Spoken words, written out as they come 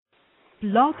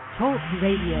Blog Talk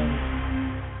Radio.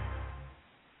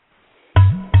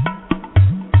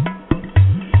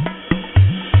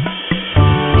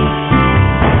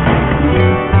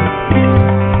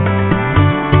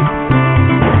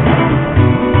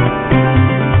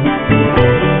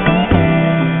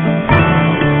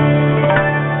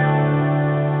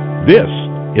 This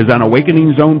is an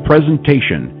Awakening Zone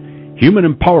presentation,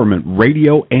 Human Empowerment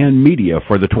Radio and Media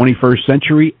for the 21st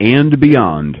Century and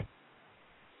Beyond.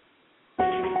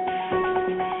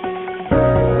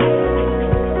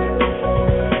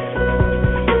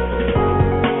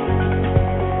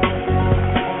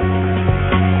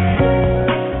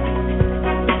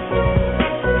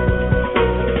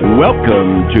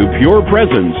 Welcome to Pure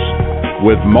Presence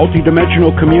with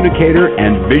multidimensional communicator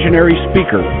and visionary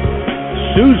speaker,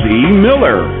 Susie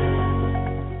Miller.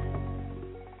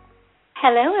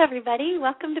 Hello, everybody.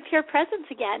 Welcome to Pure Presence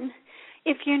again.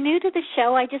 If you're new to the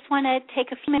show, I just want to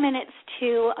take a few minutes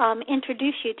to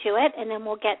introduce you to it, and then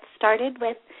we'll get started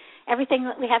with everything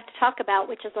that we have to talk about,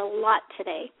 which is a lot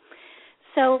today.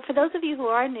 So for those of you who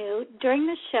are new, during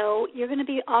the show, you're going to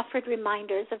be offered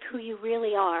reminders of who you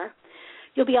really are.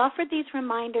 You'll be offered these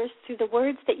reminders through the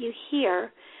words that you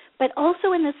hear, but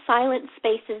also in the silent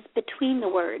spaces between the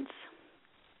words.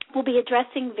 We'll be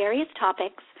addressing various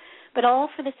topics, but all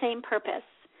for the same purpose.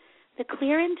 The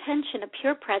clear intention of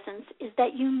Pure Presence is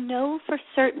that you know for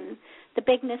certain the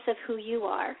bigness of who you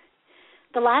are.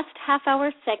 The last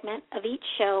half-hour segment of each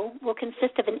show will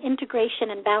consist of an integration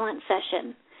and balance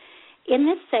session. In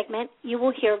this segment, you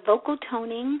will hear vocal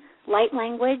toning, light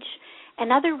language,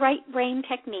 and other right brain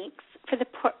techniques for the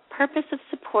purpose of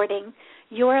supporting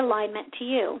your alignment to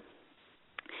you.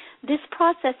 This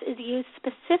process is used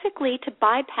specifically to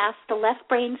bypass the left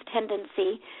brain's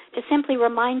tendency to simply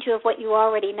remind you of what you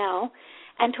already know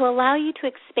and to allow you to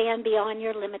expand beyond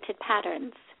your limited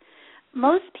patterns.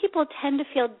 Most people tend to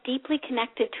feel deeply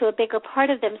connected to a bigger part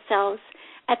of themselves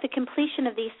at the completion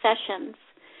of these sessions.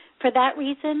 For that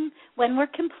reason, when we're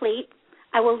complete,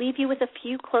 I will leave you with a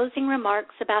few closing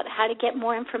remarks about how to get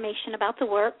more information about the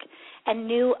work and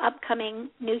new upcoming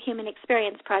New Human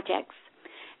Experience projects.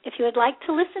 If you would like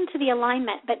to listen to the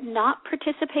alignment but not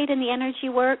participate in the energy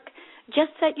work,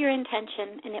 just set your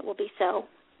intention and it will be so.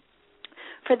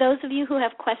 For those of you who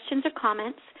have questions or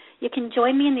comments, you can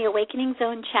join me in the Awakening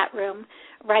Zone chat room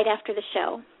right after the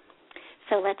show.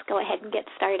 So let's go ahead and get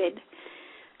started.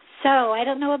 So I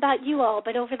don't know about you all,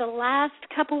 but over the last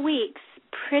couple weeks,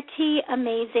 pretty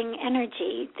amazing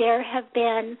energy. There have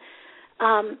been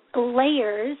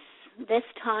layers this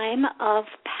time of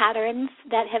patterns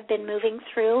that have been moving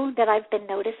through that I've been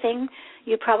noticing.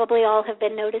 You probably all have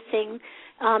been noticing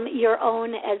your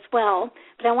own as well.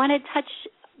 But I want to touch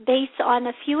base on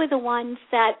a few of the ones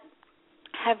that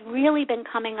have really been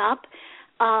coming up,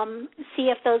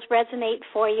 see if those resonate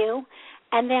for you.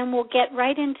 And then we'll get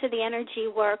right into the energy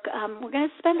work. We're going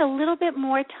to spend a little bit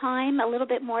more time, a little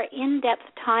bit more in-depth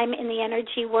time in the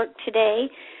energy work today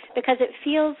because it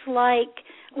feels like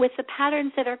with the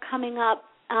patterns that are coming up,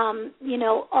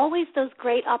 always those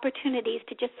great opportunities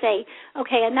to just say,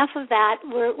 okay, enough of that.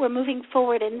 We're moving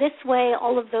forward in this way.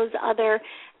 All of those other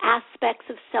aspects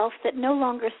of self that no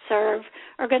longer serve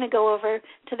are going to go over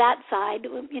to that side.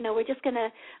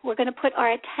 We're going to put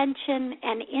our attention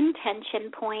and intention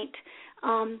point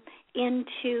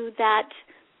into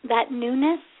that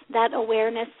newness, that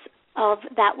awareness of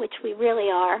that which we really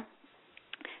are,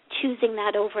 choosing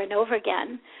that over and over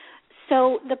again.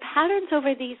 So the patterns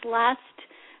over these last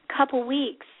couple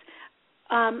weeks,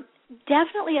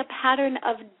 definitely a pattern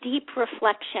of deep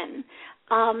reflection,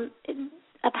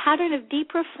 a pattern of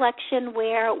deep reflection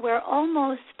where we're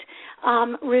almost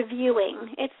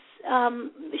reviewing. It's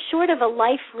short of a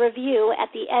life review at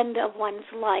the end of one's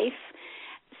life.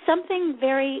 Something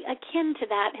very akin to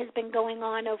that has been going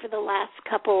on over the last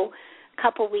couple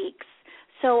weeks.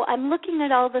 So I'm looking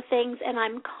at all the things, and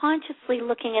I'm consciously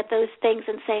looking at those things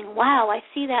and saying, wow, I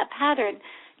see that pattern.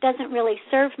 Doesn't really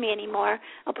serve me anymore.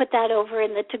 I'll put that over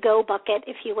in the to-go bucket,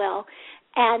 if you will.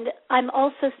 And I'm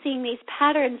also seeing these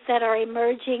patterns that are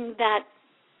emerging that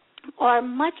are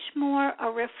much more a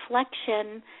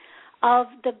reflection of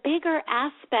the bigger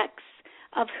aspects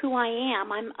of who I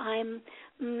am.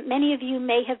 Many of you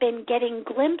may have been getting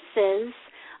glimpses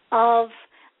of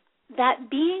that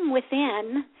being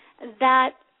within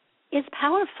that is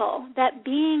powerful, that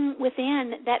being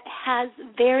within that has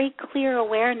very clear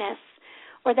awareness,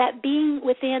 or that being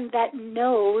within that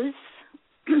knows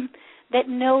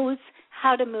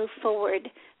how to move forward,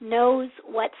 knows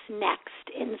what's next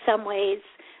in some ways,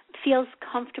 feels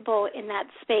comfortable in that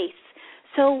space.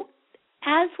 So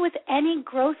as with any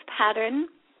growth pattern,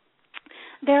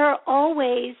 there are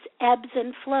always ebbs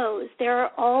and flows. There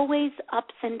are always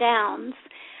ups and downs.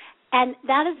 And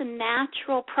that is a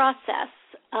natural process.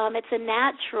 It's a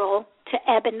natural to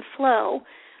ebb and flow.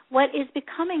 What is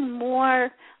becoming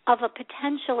more of a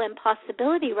potential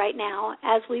impossibility right now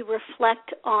as we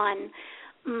reflect on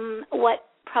what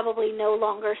probably no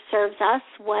longer serves us,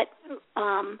 what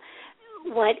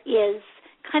is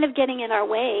kind of getting in our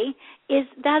way, is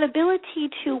that ability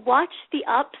to watch the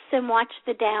ups and watch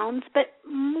the downs, but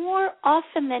more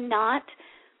often than not,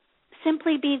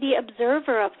 simply be the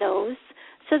observer of those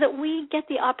so that we get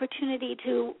the opportunity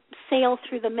to sail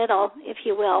through the middle, if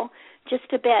you will, just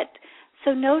a bit.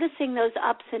 So noticing those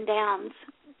ups and downs.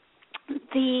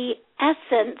 The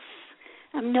essence,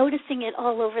 I'm noticing it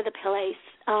all over the place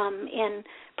in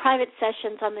private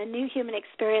sessions on the New Human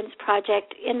Experience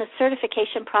Project, in the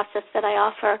certification process that I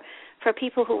offer for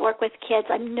people who work with kids.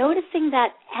 I'm noticing that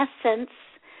essence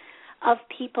of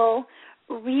people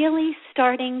really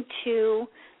starting to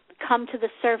come to the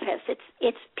surface.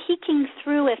 It's peeking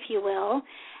through, if you will,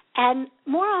 and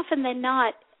more often than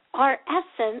not, our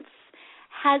essence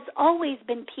has always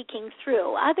been peeking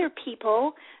through. Other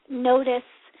people notice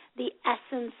the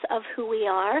essence of who we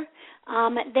are.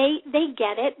 They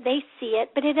get it, they see it,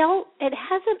 but it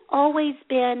hasn't always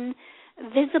been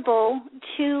visible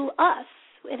to us.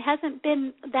 It hasn't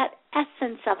been, that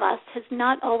essence of us has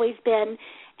not always been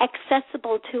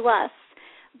accessible to us.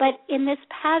 But in this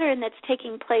pattern that's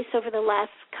taking place over the last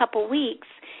couple weeks,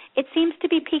 it seems to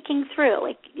be peeking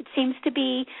through. It seems to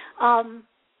be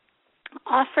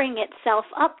offering itself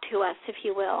up to us, if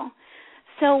you will.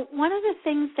 So one of the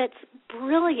things that's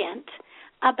brilliant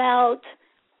about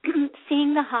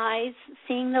seeing the highs,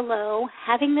 seeing the low,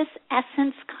 having this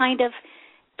essence kind of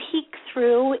peek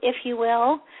through, if you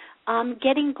will,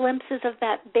 getting glimpses of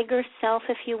that bigger self,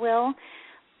 if you will,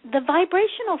 the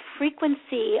vibrational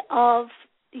frequency of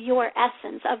your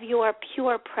essence, of your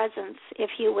pure presence, if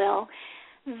you will,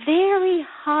 very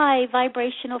high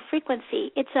vibrational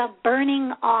frequency. It's a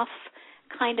burning off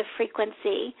kind of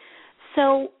frequency.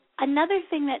 So another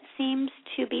thing that seems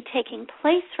to be taking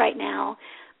place right now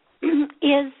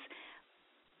is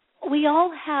we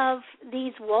all have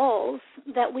these walls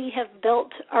that we have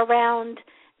built around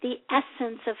the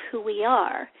essence of who we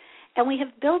are. And we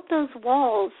have built those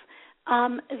walls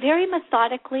very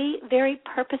methodically, very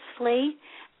purposefully,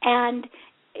 and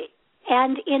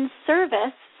in service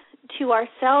to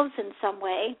ourselves in some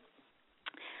way.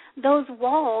 Those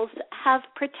walls have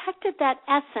protected that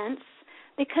essence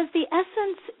because the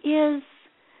essence is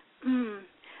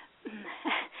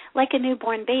like a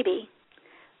newborn baby.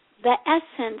 The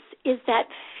essence is that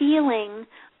feeling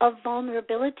of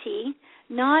vulnerability,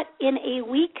 not in a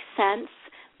weak sense,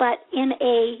 but in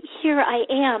a here I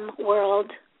am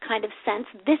world kind of sense.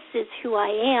 This is who I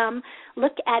am.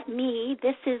 Look at me.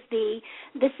 This is the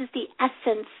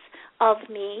essence of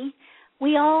me.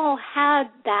 We all had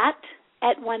that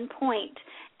at one point,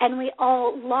 and we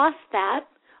all lost that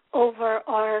over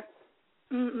our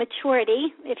maturity,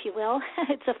 if you will.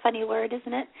 It's a funny word,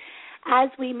 isn't it? As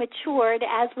we matured,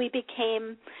 as we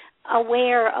became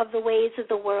aware of the ways of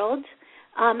the world,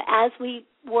 as we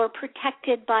were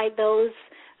protected by those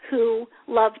who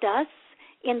loved us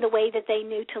in the way that they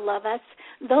knew to love us,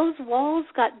 those walls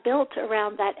got built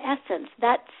around that essence,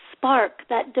 that spark,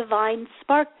 that divine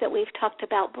spark that we've talked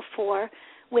about before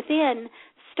within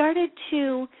started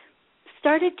to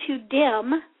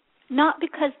dim, not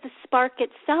because the spark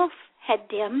itself had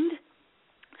dimmed,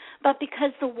 but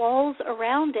because the walls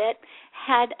around it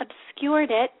had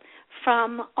obscured it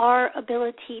from our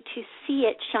ability to see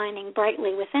it shining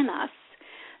brightly within us.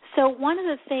 So one of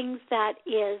the things that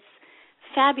is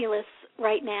fabulous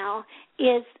right now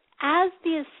is as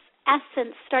this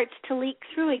essence starts to leak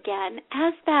through again,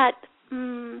 as that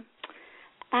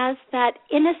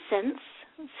innocence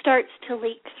starts to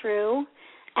leak through,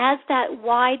 as that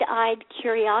wide-eyed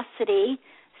curiosity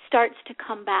starts to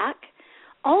come back,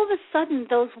 all of a sudden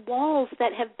those walls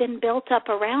that have been built up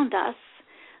around us,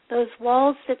 those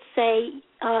walls that say,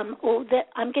 oh, that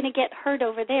I'm going to get hurt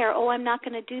over there, oh, I'm not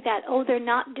going to do that, oh, they're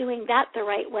not doing that the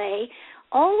right way,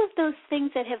 all of those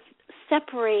things that have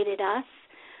separated us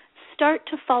start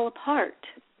to fall apart.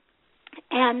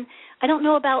 And I don't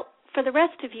know about for the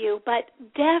rest of you, but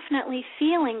definitely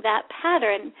feeling that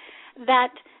pattern, that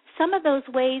some of those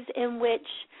ways in which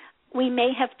we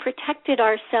may have protected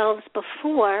ourselves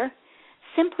before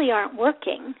simply aren't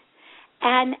working.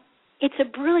 And it's a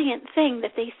brilliant thing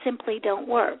that they simply don't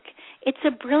work. It's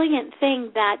a brilliant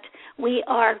thing that we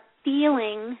are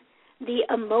feeling the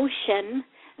emotion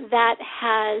that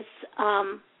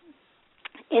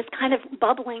is kind of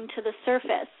bubbling to the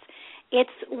surface. It's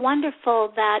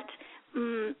wonderful that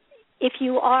if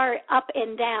you are up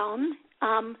and down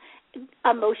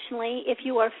emotionally, if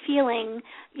you are feeling,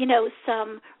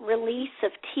 some release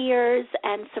of tears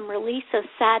and some release of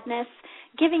sadness,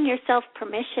 giving yourself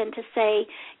permission to say,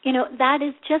 that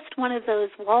is just one of those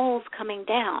walls coming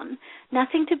down.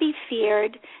 Nothing to be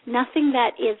feared, nothing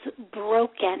that is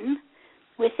broken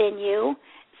within you,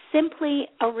 simply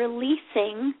a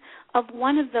releasing of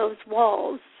one of those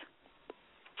walls.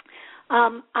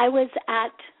 I was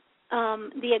at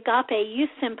the Agape Youth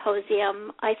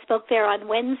Symposium. I spoke there on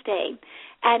Wednesday,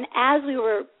 and as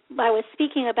I was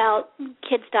speaking about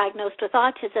kids diagnosed with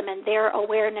autism and their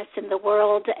awareness in the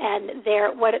world and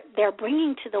what they're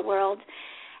bringing to the world.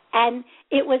 And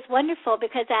it was wonderful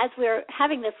because as we were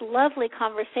having this lovely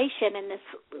conversation in this,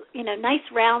 nice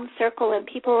round circle, and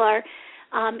people are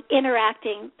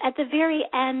interacting, at the very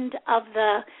end of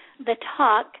the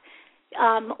talk,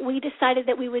 we decided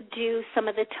that we would do some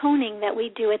of the toning that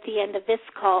we do at the end of this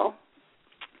call.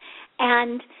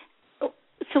 And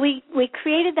so we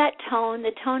created that tone.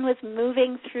 The tone was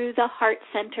moving through the heart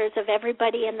centers of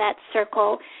everybody in that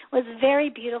circle. It was very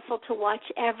beautiful to watch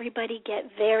everybody get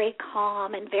very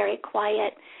calm and very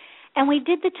quiet. And we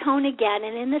did the tone again,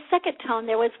 and in the second tone,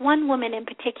 there was one woman in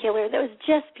particular that was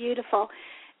just beautiful,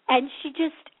 and she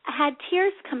just had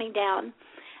tears coming down.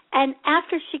 And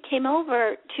after she came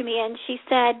over to me and she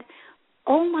said,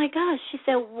 "Oh my gosh," she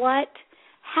said, "what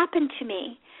happened to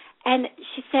me?" And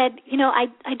she said,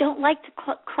 I don't like to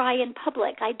cry in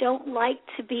public. I don't like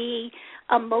to be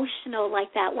emotional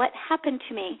like that. What happened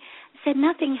to me? I said,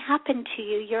 nothing happened to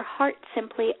you. Your heart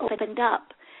simply opened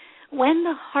up. When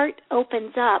the heart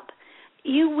opens up,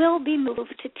 you will be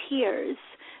moved to tears.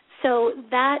 So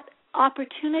that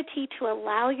opportunity to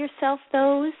allow yourself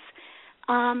those,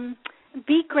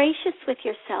 be gracious with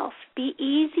yourself. Be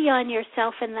easy on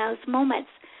yourself in those moments.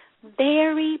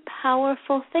 Very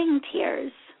powerful thing,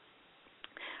 tears.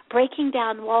 Breaking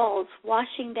down walls,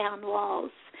 washing down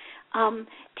walls.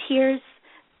 Tears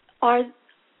are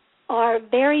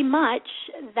very much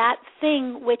that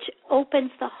thing which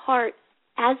opens the heart.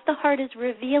 As the heart is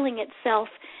revealing itself,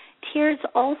 tears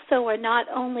also are not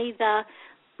only the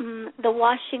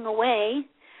washing away,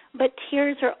 but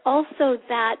tears are also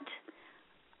that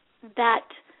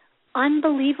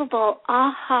unbelievable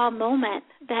aha moment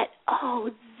that, oh,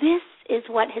 this is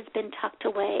what has been tucked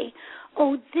away.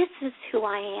 Oh, this is who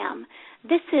I am.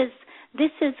 This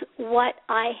is what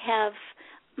I have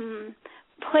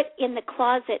put in the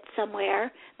closet somewhere.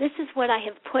 This is what I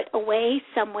have put away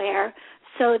somewhere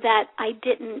so that I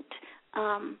didn't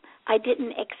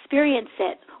experience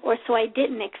it, or so I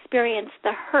didn't experience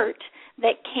the hurt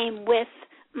that came with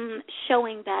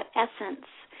showing that essence.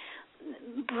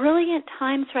 Brilliant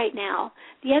times right now.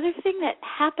 The other thing that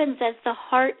happens as the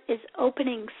heart is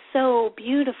opening so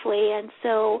beautifully and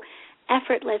so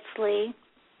effortlessly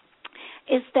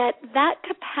is that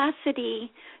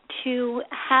capacity to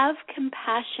have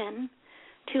compassion,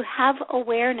 to have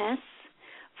awareness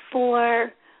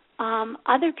for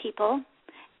other people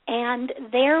and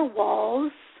their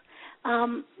walls.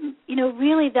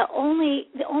 Really the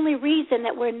only reason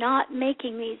that we're not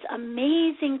making these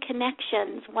amazing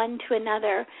connections one to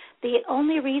another, the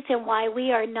only reason why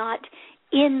we are not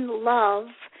in love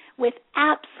with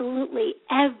absolutely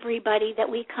everybody that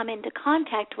we come into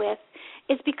contact with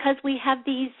is because we have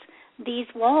these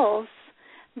walls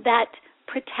that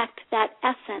protect that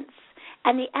essence.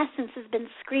 And the essence has been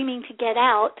screaming to get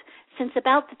out since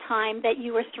about the time that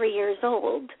you were 3 years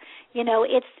old.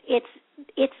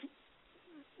 It's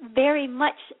very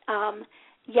much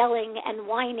yelling and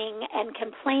whining and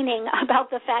complaining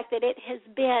about the fact that it has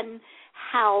been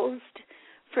housed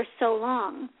for so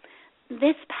long.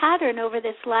 This pattern over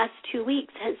this last 2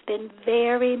 weeks has been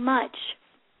very much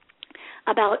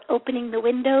about opening the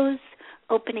windows,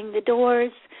 opening the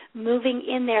doors, moving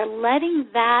in there, letting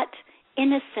that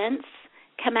innocence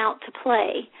come out to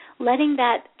play, letting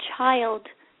that child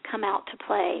come out to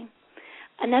play.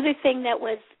 Another thing that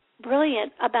was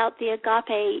brilliant about the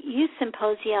Agape Youth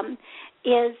Symposium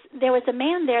is there was a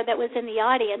man there that was in the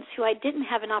audience who I didn't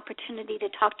have an opportunity to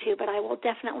talk to, but I will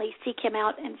definitely seek him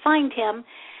out and find him.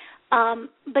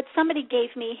 But somebody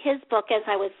gave me his book as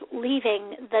I was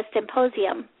leaving the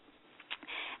symposium.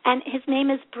 And his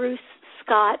name is Bruce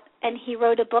Scott, and he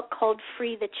wrote a book called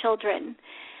Free the Children.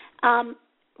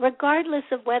 Regardless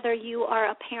of whether you are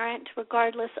a parent,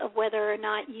 regardless of whether or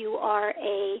not you are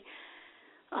a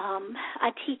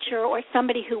teacher or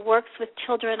somebody who works with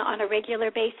children on a regular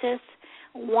basis,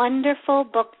 wonderful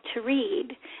book to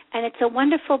read. And it's a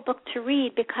wonderful book to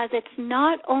read because it's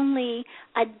not only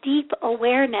a deep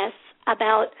awareness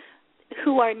about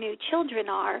who our new children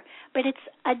are, but it's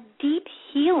a deep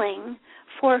healing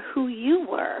for who you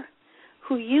were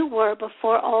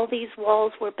before all these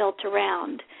walls were built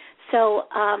around. So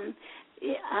I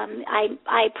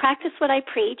practice what I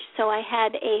preach, so I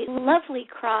had a lovely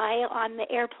cry on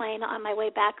the airplane on my way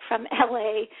back from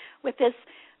L.A. with this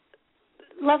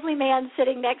lovely man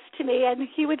sitting next to me, and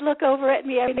he would look over at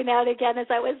me every now and again as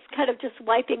I was kind of just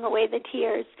wiping away the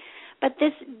tears. But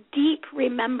this deep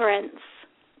remembrance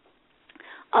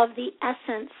of the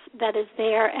essence that is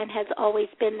there and has always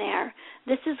been there,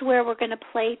 this is where we're going to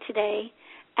play today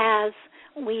as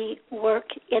we work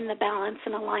in the balance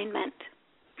and alignment.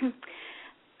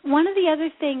 One of the other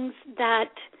things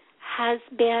that has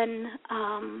been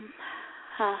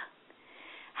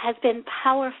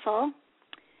powerful,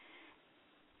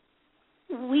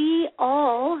 we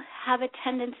all have a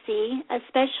tendency,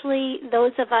 especially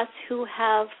those of us who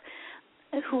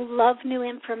love new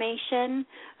information,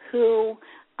 who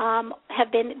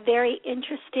have been very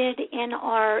interested in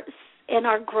our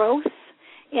growth,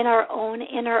 in our own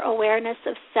inner awareness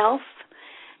of self.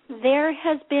 There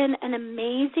has been an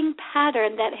amazing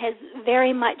pattern that has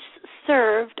very much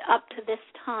served up to this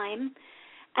time,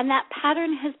 and that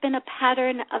pattern has been a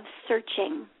pattern of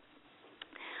searching.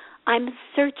 I'm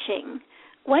searching.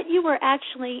 What you were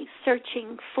actually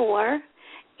searching for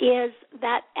is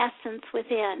that essence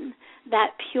within,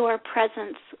 that pure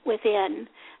presence within,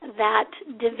 that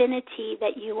divinity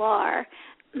that you are,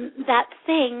 that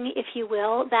thing, if you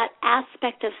will, that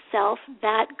aspect of self,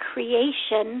 that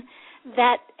creation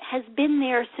that has been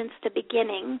there since the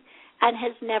beginning and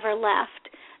has never left.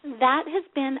 That has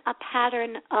been a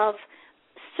pattern of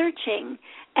searching.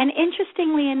 And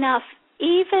interestingly enough,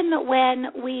 even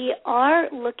when we are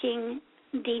looking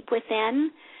deep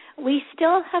within, we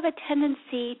still have a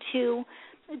tendency to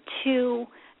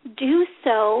do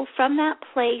so from that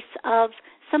place of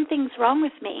something's wrong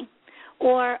with me,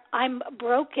 or I'm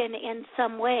broken in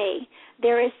some way.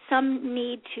 There is some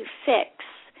need to fix.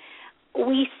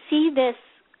 We see this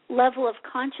level of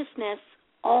consciousness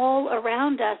all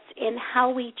around us in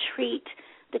how we treat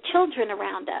the children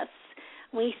around us.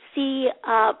 We see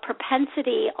a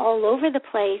propensity all over the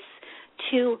place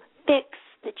to fix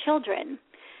the children.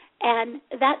 And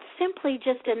that's simply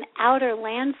just an outer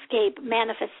landscape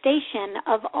manifestation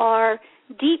of our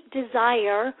deep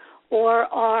desire or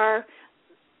our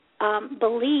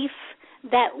belief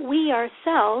that we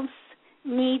ourselves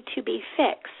need to be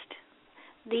fixed.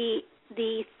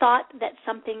 The thought that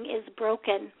something is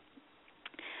broken.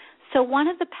 So one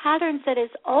of the patterns that is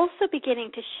also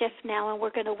beginning to shift now, and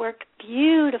we're going to work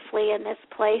beautifully in this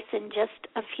place in just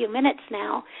a few minutes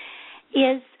now,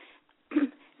 is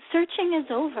searching is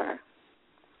over.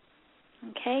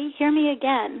 Okay, hear me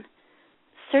again.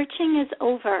 Searching is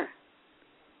over.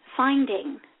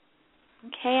 Finding.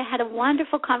 Okay, I had a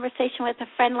wonderful conversation with a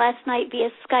friend last night via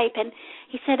Skype, and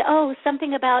he said, "Oh,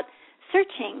 something about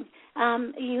searching.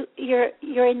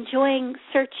 You're enjoying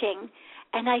searching."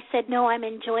 And I said, "No, I'm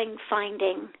enjoying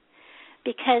finding,"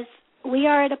 because we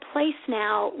are at a place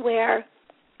now where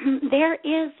there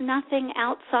is nothing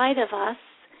outside of us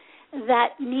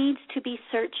that needs to be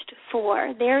searched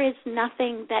for. There is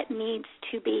nothing that needs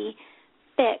to be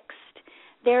fixed.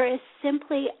 There is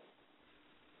simply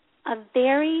a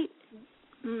very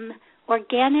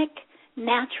organic,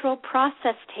 natural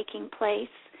process taking place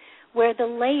where the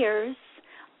layers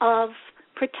of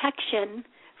protection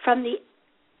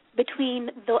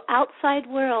between the outside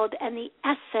world and the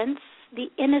essence, the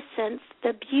innocence,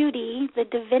 the beauty, the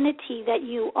divinity that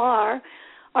you are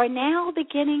now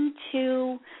beginning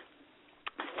to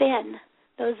thin.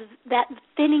 That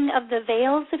thinning of the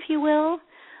veils, if you will.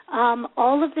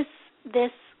 All of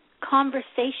this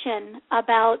conversation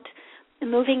about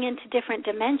moving into different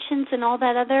dimensions and all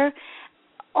that other,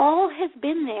 all has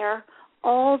been there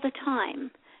all the time.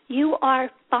 You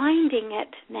are finding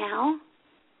it now,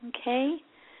 okay?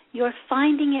 You're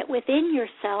finding it within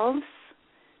yourselves,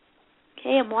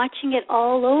 okay? I'm watching it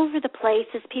all over the place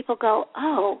as people go,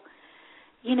 "Oh,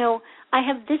 I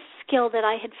have this skill that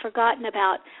I had forgotten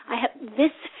about. I have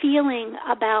this feeling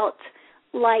about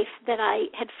life that I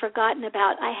had forgotten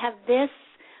about. I have this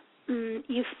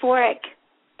euphoric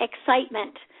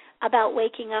excitement about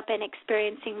waking up and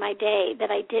experiencing my day that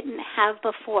I didn't have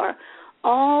before."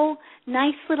 All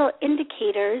nice little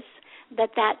indicators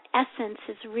that essence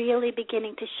is really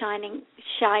beginning to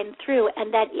shine through,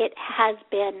 and that it has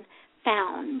been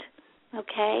found,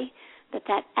 okay?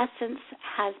 That essence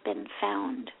has been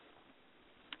found.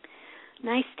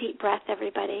 Nice deep breath,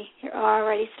 everybody. You're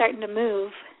already starting to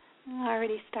move.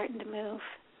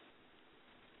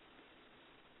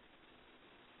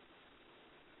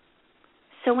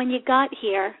 So when you got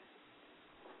here,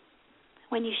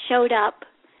 when you showed up,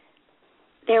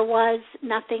 there was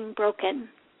nothing broken.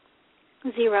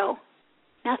 Zero.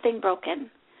 Nothing broken.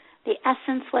 The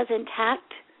essence was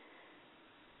intact.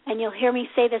 And you'll hear me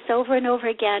say this over and over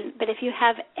again, but if you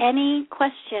have any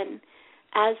question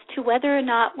as to whether or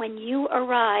not when you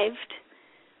arrived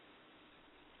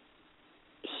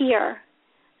here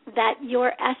that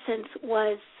your essence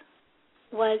was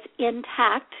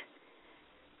intact,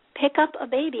 pick up a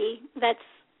baby that's,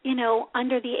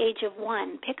 under the age of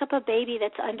 1. Pick up a baby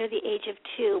that's under the age of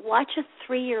 2. Watch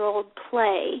a 3-year-old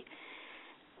play.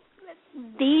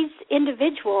 These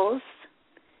individuals,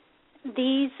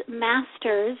 these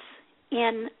masters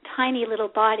in tiny little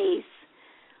bodies,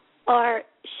 are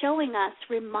showing us,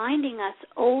 reminding us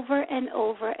over and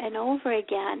over and over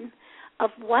again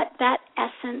of what that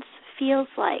essence feels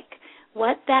like,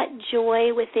 what that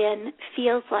joy within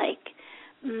feels like.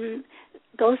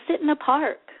 Go sit in a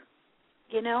park,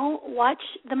 watch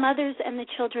the mothers and the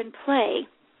children play.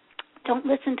 Don't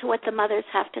listen to what the mothers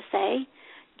have to say.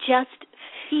 Just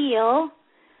feel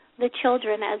the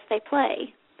children as they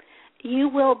play. You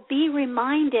will be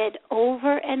reminded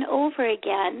over and over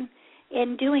again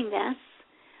in doing this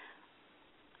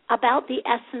about the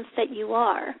essence that you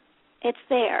are. It's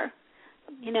there,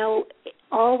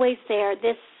 always there.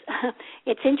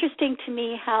 It's interesting to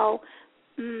me how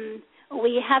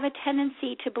we have a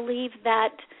tendency to believe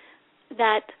that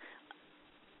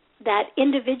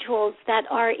individuals that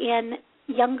are in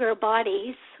younger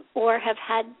bodies or have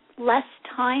had less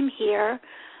time here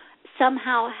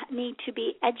somehow need to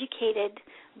be educated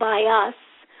by us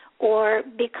or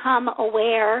become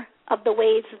aware of the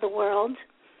ways of the world.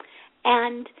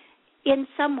 And in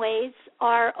some ways,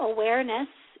 our awareness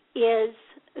is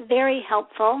very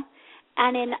helpful,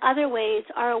 and in other ways,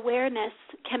 our awareness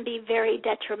can be very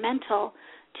detrimental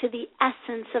to the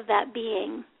essence of that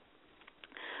being.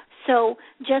 So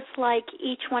just like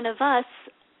each one of us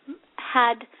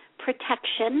had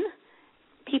protection,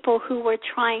 people who were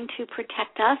trying to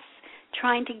protect us,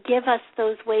 trying to give us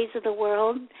those ways of the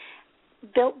world,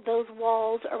 built those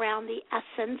walls around the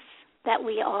essence that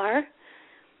we are.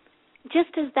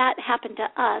 Just as that happened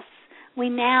to us, we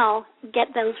now get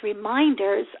those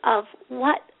reminders of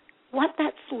what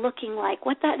that's looking like,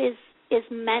 what that is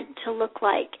meant to look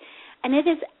like. And it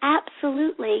is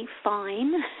absolutely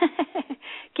fine,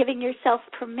 giving yourself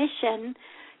permission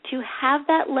to have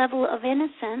that level of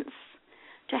innocence,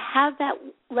 to have that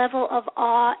level of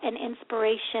awe and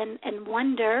inspiration and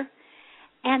wonder,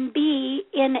 and be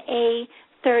in a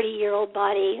 30-year-old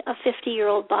body, a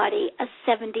 50-year-old body, a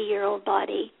 70-year-old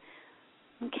body.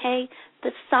 Okay?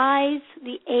 The size,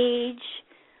 the age,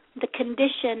 the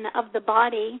condition of the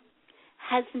body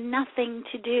has nothing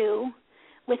to do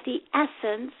with the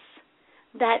essence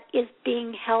that is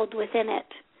being held within it.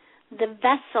 The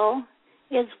vessel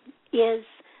is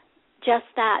just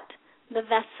that, the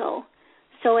vessel.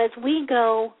 So as we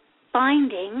go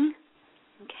finding,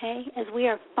 as we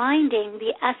are finding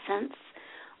the essence,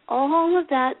 all of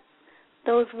that,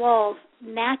 those walls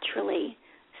naturally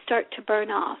start to burn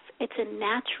off. It's a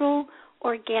natural,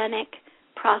 organic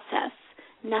process.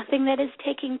 Nothing that is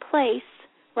taking place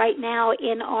right now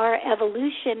in our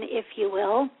evolution, if you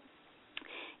will,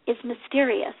 is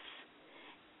mysterious.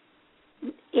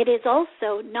 It is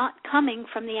also not coming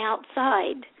from the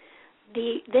outside.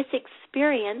 This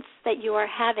experience that you are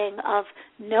having of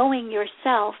knowing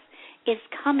yourself is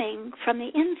coming from the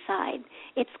inside.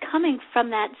 It's coming from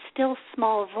that still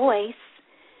small voice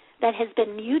that has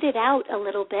been muted out a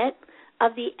little bit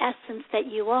of the essence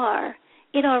that you are.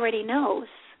 It already knows.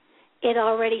 It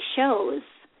already shows.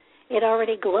 It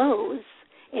already glows.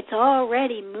 It's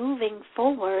already moving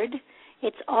forward.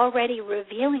 It's already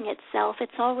revealing itself.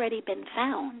 It's already been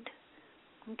found.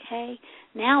 Okay?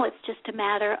 Now it's just a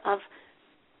matter of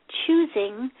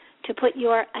choosing to put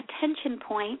your attention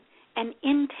point and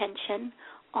intention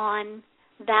on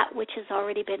that which has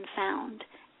already been found.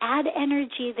 Add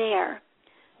energy there.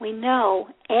 We know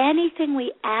anything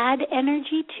we add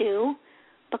energy to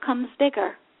becomes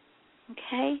bigger.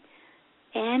 Okay?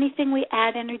 Anything we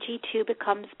add energy to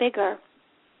becomes bigger.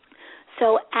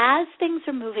 So as things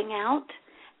are moving out,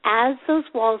 as those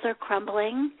walls are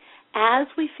crumbling, as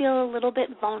we feel a little bit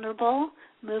vulnerable,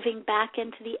 moving back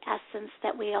into the essence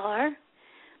that we are,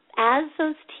 as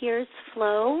those tears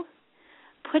flow,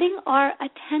 putting our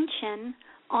attention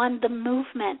on the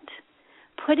movement,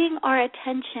 putting our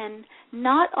attention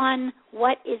not on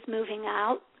what is moving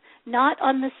out, not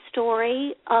on the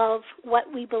story of what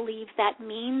we believe that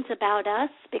means about us,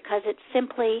 because it's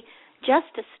simply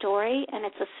just a story, and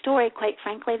it's a story, quite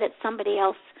frankly, that somebody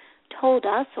else told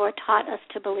us or taught us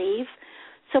to believe.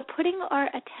 So putting our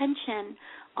attention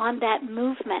on that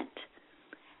movement,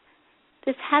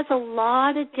 this has a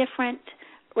lot of different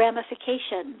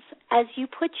ramifications. As you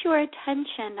put your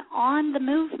attention on the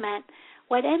movement,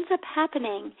 what ends up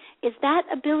happening is that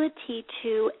ability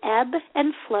to ebb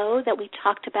and flow that we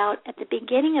talked about at the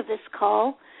beginning of this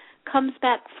call comes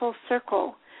back full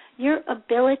circle. Your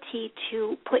ability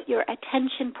to put your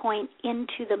attention point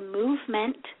into the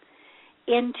movement,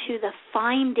 into the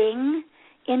finding,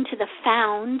 into the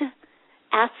found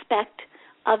aspect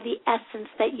of the essence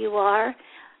that you are,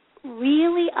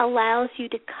 really allows you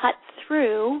to cut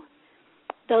through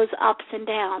those ups and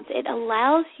downs. It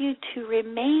allows you to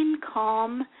remain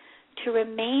calm, to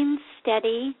remain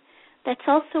steady. That's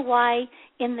also why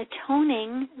in the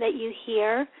toning that you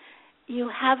hear, you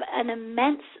have an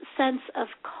immense sense of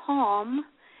calm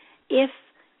if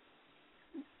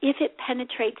it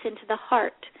penetrates into the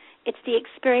heart. It's the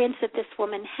experience that this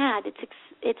woman had.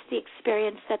 It's the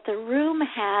experience that the room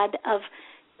had of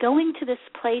going to this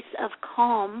place of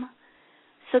calm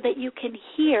so that you can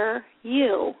hear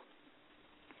you.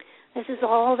 This is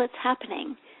all that's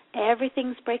happening.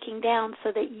 Everything's breaking down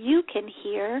so that you can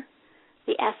hear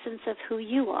the essence of who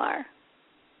you are.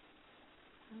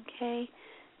 Okay,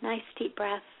 nice deep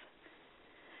breath.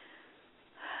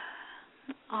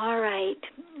 All right,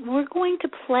 we're going to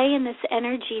play in this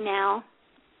energy now,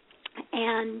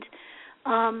 and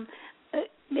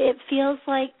it feels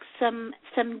like some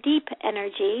deep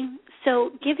energy.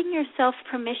 So giving yourself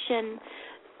permission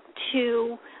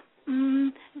to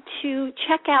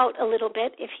check out a little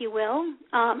bit, if you will.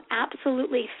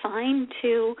 Absolutely fine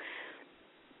to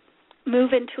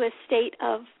move into a state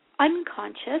of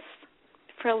unconscious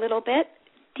for a little bit.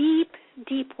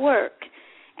 Deep work.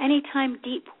 Anytime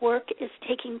deep work is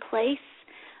taking place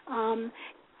and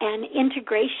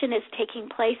integration is taking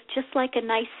place, just like a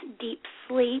nice deep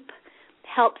sleep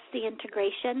helps the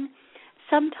integration.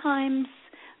 Sometimes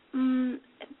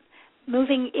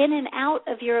moving in and out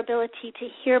of your ability to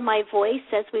hear my voice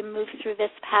as we move through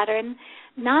this pattern,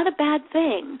 not a bad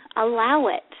thing. Allow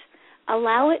it.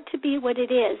 Allow it to be what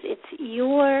it is. It's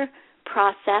your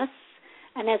process.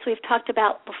 And as we've talked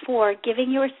about before,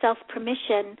 giving yourself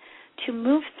permission to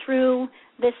move through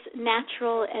this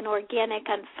natural and organic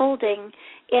unfolding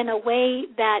in a way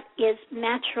that is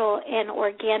natural and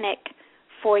organic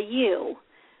for you,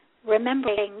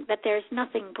 remembering that there's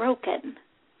nothing broken.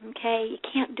 Okay, you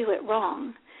can't do it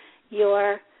wrong.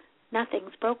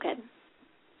 Nothing's broken.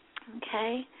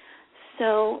 Okay,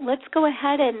 so let's go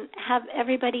ahead and have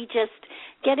everybody just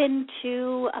get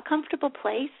into a comfortable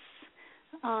place.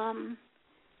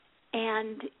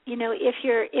 And if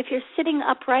you're sitting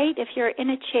upright, if you're in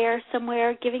a chair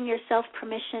somewhere, giving yourself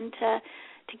permission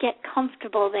to get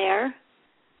comfortable there.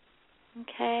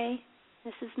 Okay,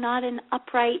 this is not an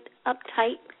upright,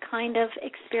 uptight kind of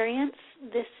experience.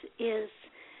 This is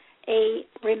a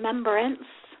remembrance,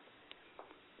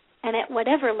 and at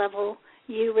whatever level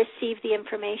you receive the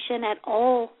information, at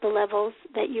all the levels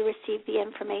that you receive the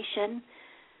information,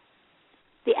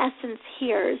 the essence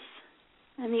hears,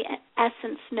 and the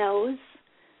essence knows,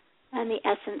 and the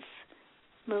essence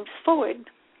moves forward.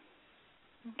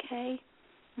 Okay?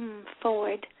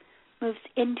 Forward. Moves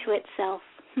into itself.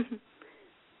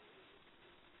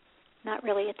 Not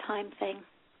really a time thing.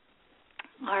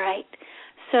 All right.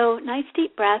 So nice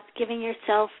deep breath, giving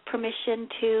yourself permission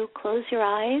to close your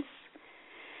eyes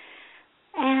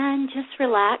and just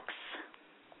relax.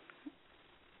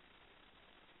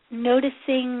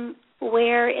 Noticing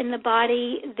where in the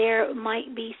body there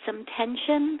might be some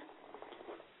tension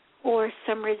or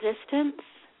some resistance.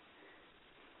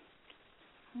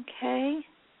 Okay?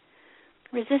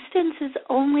 Resistance is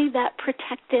only that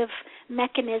protective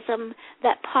mechanism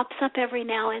that pops up every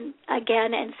now and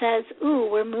again and says, ooh,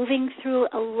 we're moving through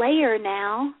a layer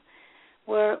now.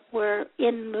 We're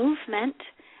in movement,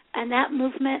 and that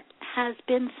movement has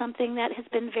been something that has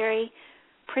been very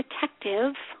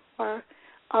protective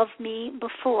of me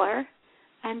before,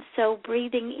 and so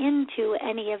breathing into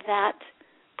any of that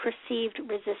perceived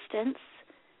resistance,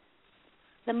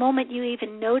 the moment you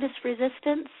even notice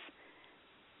resistance,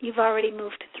 you've already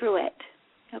moved through it.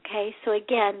 Okay, so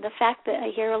again, the fact that I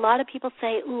hear a lot of people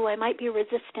say, ooh, I might be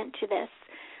resistant to this.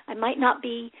 I might not,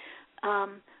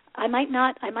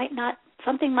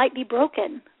 something might be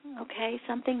broken. Okay,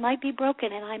 something might be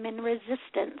broken and I'm in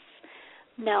resistance.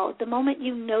 No, the moment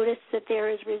you notice that there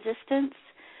is resistance,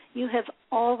 you have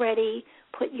already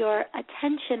put your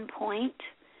attention point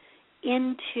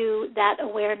into that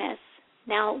awareness.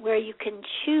 Now, where you can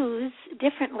choose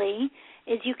differently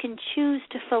is you can choose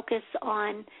to focus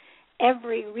on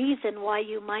every reason why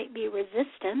you might be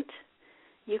resistant.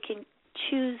 You can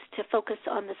choose to focus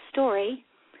on the story,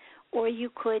 or you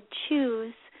could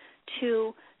choose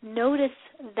to notice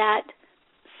that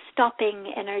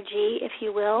stopping energy, if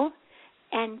you will,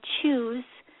 and choose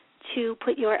to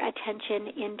put your attention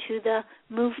into the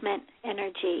movement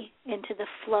energy, into the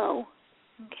flow.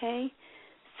 Okay?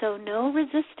 So no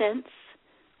resistance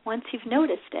once you've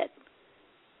noticed it.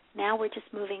 Now we're just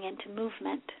moving into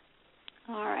movement.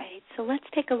 All right, so let's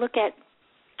take a look at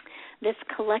this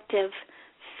collective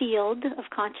field of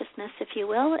consciousness, if you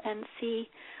will, and see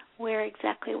where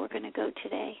exactly we're going to go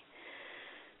today.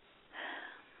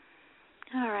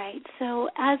 All right, so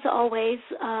as always,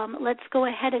 let's go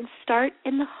ahead and start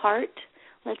in the heart.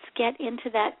 Let's get into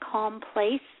that calm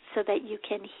place so that you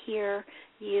can hear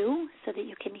you, so that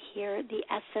you can hear the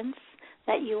essence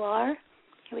that you are.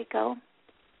 Here we go.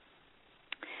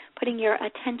 Putting your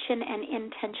attention and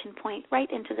intention point right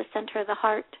into the center of the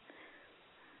heart.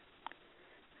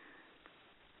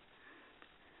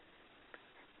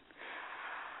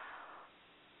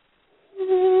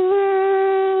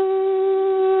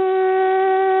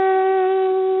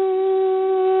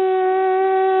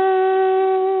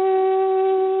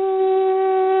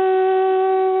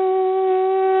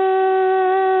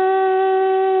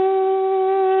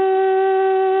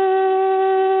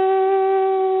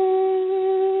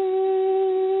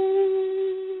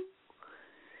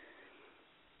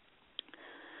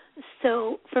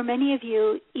 So for many of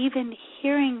you, even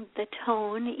hearing the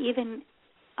tone, even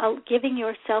giving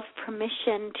yourself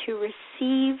permission to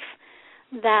receive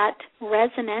that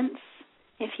resonance,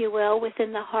 if you will,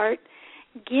 within the heart,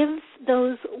 gives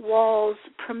those walls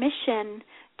permission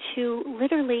to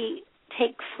literally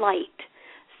take flight.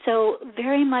 So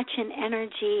very much an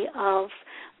energy of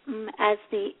as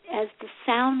the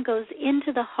sound goes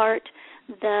into the heart,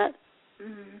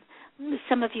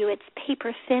 some of you, it's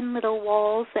paper-thin little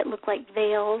walls that look like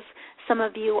veils. Some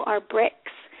of you are bricks.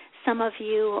 Some of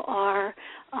you are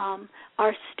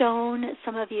stone.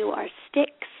 Some of you are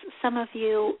sticks. Some of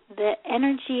you, the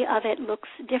energy of it looks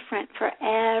different for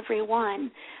everyone.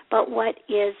 But what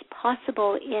is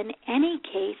possible in any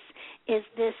case is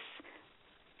this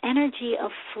energy of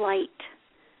flight,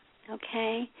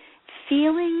 okay?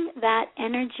 Feeling that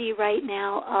energy right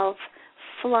now of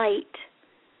flight,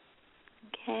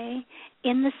 okay,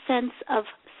 in the sense of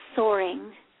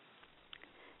soaring,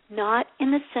 not in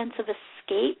the sense of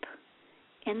escape,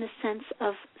 in the sense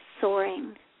of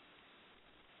soaring.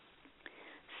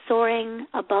 Soaring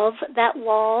above that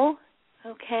wall,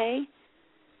 okay,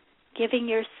 giving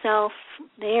yourself,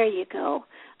 there you go,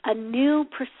 a new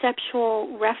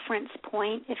perceptual reference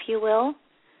point, if you will,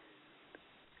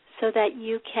 so that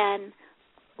you can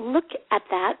look at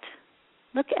that,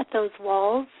 look at those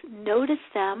walls, notice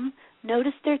them,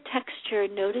 notice their texture,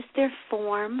 notice their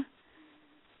form,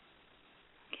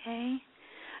 okay?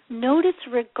 Notice,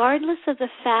 regardless of the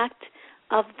fact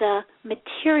of the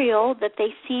material that they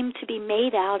seem to be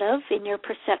made out of in your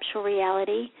perceptual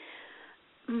reality,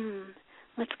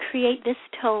 let's create this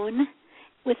tone.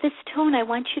 With this tone, I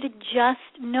want you to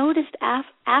just notice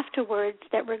afterwards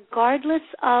that regardless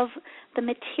of the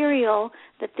material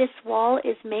that this wall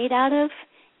is made out of,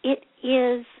 it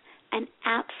is an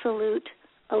absolute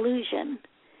illusion.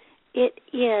 It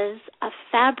is a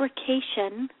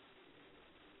fabrication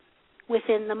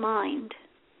within the mind.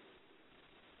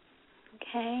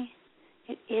 Okay?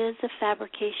 It is a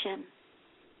fabrication.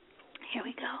 Here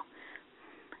we go.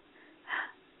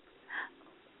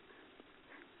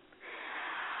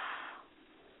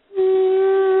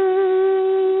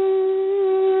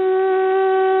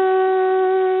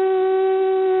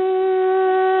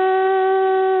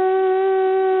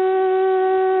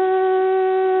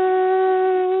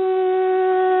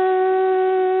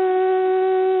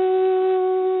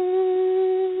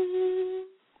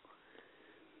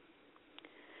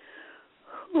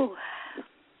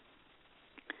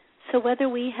 So whether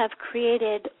we have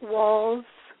created walls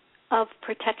of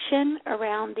protection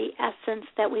around the essence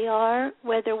that we are,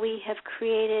 whether we have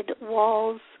created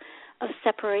walls of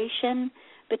separation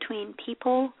between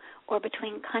people or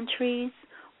between countries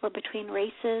or between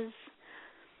races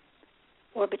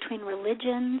or between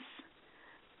religions,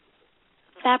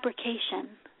 fabrication,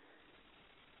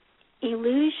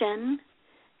 illusion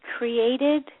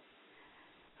created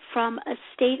from a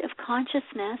state of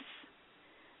consciousness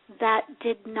that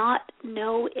did not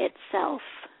know itself.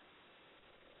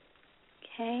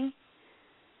 Okay?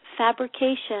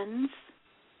 Fabrications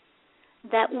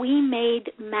that we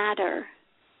made matter.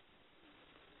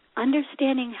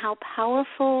 Understanding how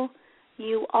powerful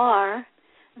you are,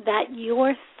 that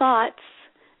your thoughts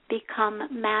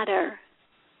become matter.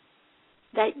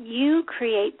 That you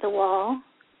create the wall,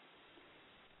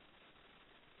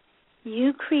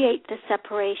 you create the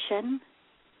separation,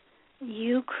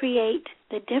 you create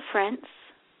the difference,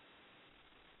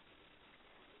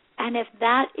 And if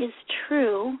that is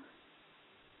true,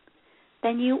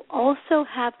 then you also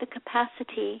have the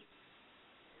capacity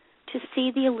to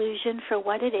see the illusion for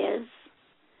what it is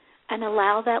and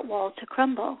allow that wall to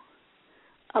crumble.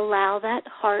 Allow that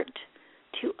heart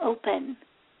to open.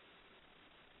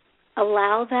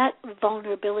 Allow that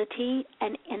vulnerability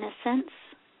and innocence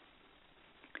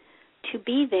to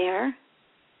be there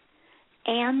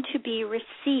and to be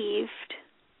received,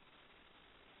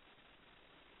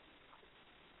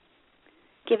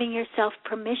 giving yourself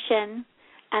permission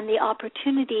and the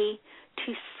opportunity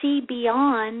to see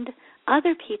beyond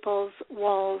other people's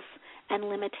walls and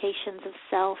limitations of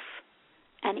self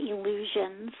and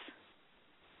illusions,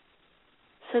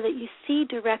 so that you see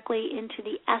directly into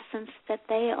the essence that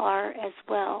they are as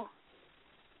well.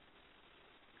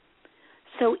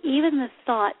 So even the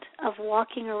thought of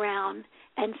walking around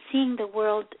and seeing the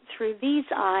world through these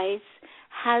eyes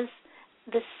has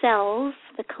the cells,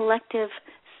 the collective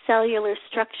cellular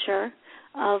structure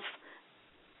of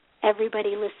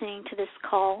everybody listening to this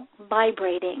call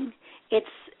vibrating. It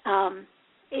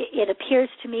appears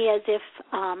to me as if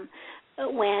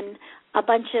when a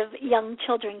bunch of young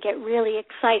children get really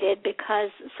excited because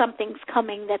something's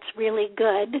coming that's really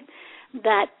good,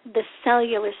 that the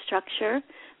cellular structure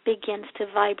begins to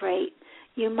vibrate.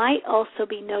 You might also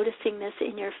be noticing this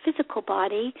in your physical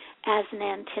body as an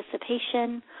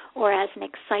anticipation or as an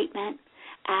excitement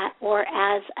or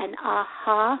as an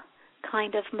aha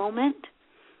kind of moment.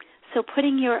 So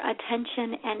putting your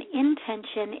attention and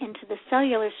intention into the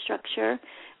cellular structure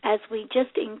as we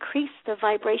just increase the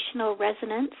vibrational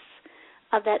resonance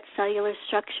of that cellular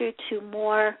structure to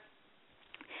more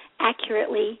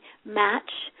accurately match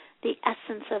the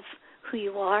essence of who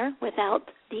you are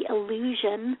without the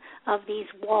illusion of these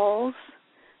walls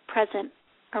present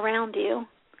around you.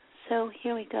 So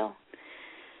here we go.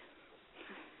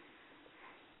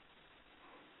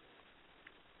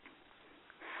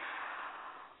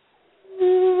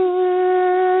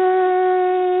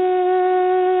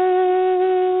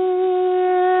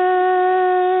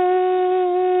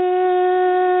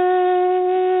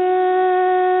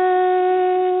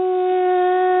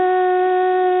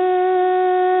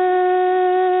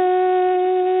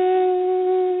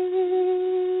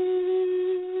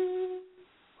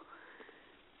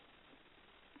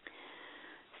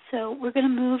 So we're going to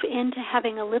move into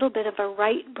having a little bit of a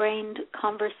right-brained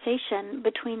conversation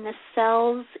between the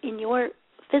cells in your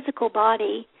physical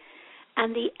body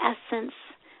and the essence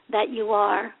that you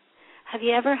are. Have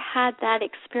you ever had that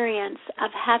experience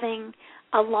of having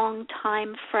a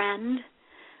long-time friend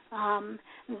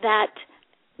that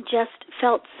just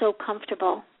felt so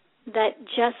comfortable, that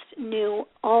just knew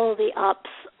all the ups,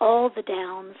 all the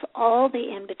downs, all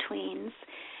the in-betweens,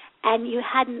 and you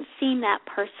hadn't seen that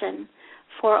person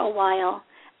for a while,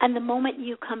 and the moment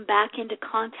you come back into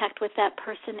contact with that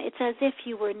person, it's as if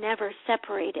you were never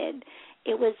separated.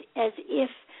 It was as if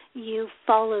you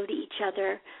followed each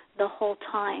other the whole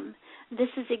time. This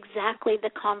is exactly the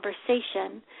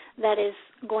conversation that is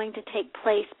going to take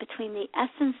place between the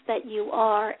essence that you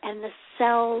are and the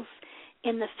cells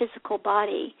in the physical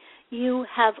body. You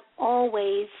have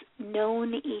always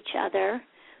known each other.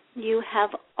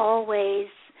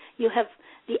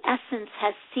 The essence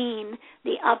has seen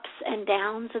the ups and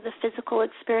downs of the physical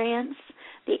experience.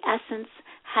 The essence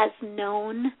has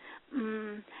known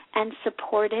and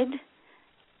supported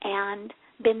and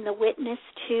been the witness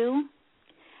to.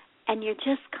 And you're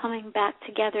just coming back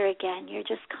together again. You're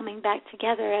just coming back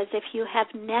together as if you have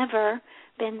never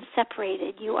been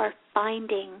separated. You are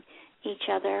finding each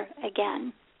other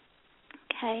again.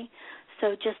 Okay?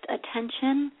 So just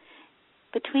attention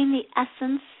between the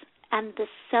essence and the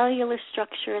cellular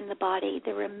structure in the body,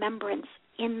 the remembrance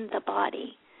in the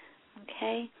body.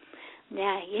 Okay?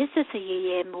 Now,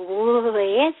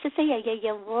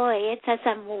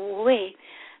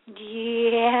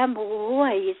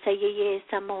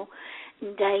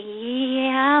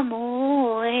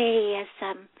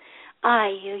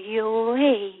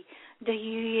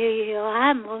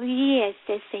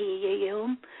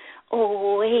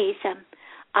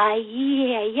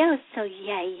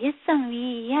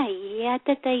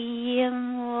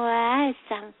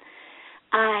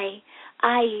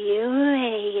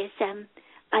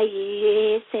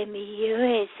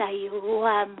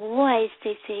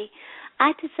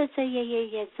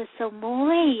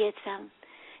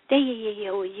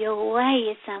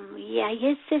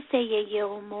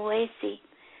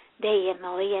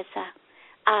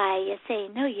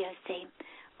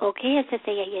 okay,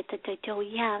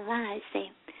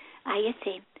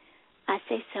 I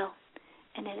say so,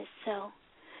 and it is so.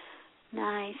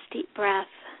 Nice, deep breath.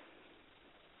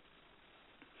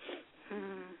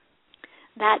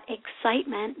 that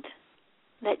excitement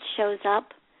that shows up,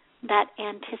 that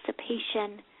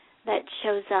anticipation that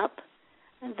shows up,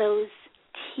 those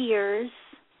tears,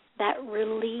 that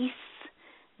release,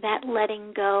 that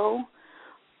letting go,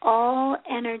 all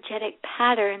energetic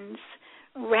patterns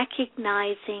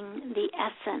recognizing the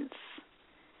essence.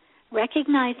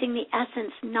 Recognizing the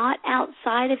essence not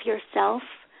outside of yourself,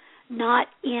 not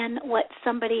in what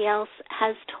somebody else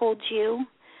has told you,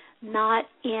 not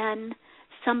in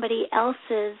somebody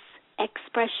else's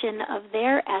expression of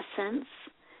their essence,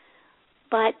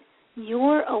 but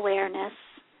your awareness,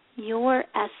 your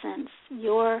essence,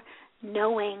 your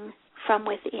knowing from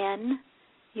within,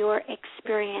 your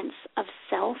experience of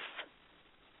self,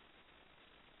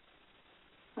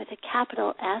 with a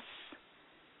capital S,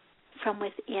 from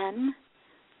within.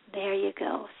 There you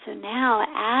go. So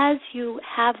now, as you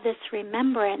have this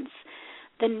remembrance,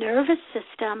 the nervous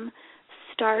system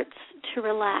starts to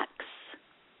relax.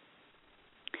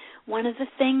 One of the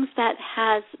things that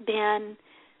has been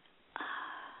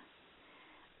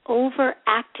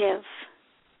overactive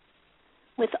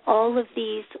with all of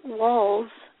these walls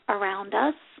around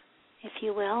us, if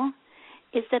you will,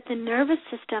 is that the nervous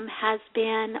system has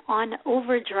been on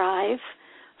overdrive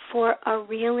for a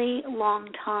really long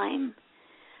time.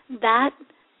 That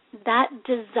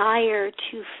desire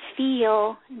to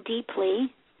feel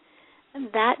deeply,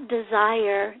 that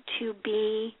desire to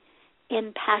be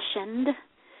impassioned,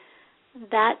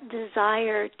 that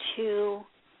desire to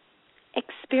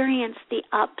experience the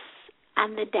ups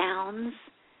and the downs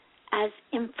as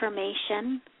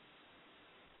information,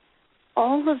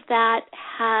 all of that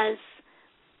has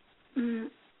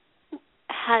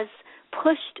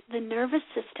pushed the nervous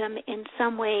system in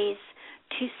some ways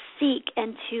to seek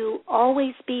and to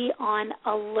always be on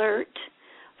alert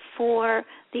for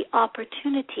the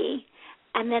opportunity,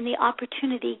 and then the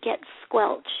opportunity gets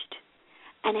squelched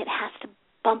and it has to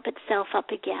bump itself up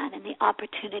again, and the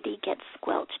opportunity gets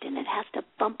squelched and it has to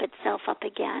bump itself up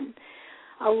again.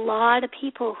 A lot of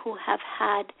people who have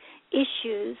had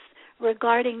issues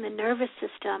regarding the nervous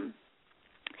system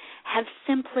have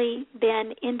simply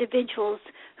been individuals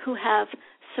who have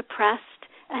suppressed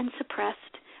and suppressed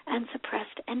and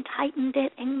suppressed and tightened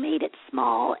it and made it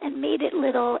small and made it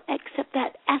little, except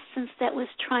that essence that was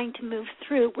trying to move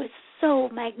through was so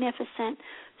magnificent,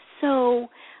 so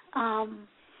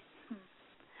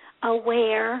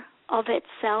aware of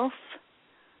itself,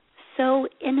 so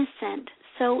innocent,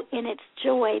 so in its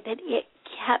joy that it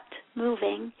kept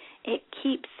moving. It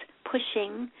keeps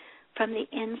pushing from the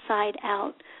inside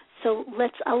out. So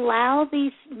let's allow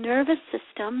these nervous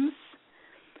systems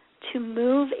to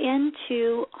move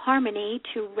into harmony,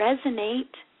 to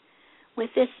resonate with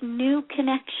this new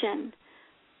connection.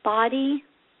 Body,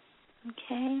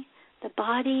 okay, the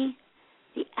body,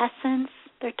 the essence,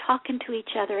 they're talking to each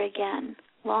other again.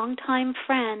 Longtime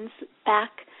friends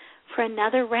back for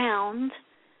another round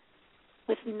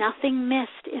with nothing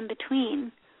missed in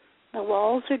between. The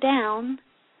walls are down.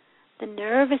 The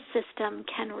nervous system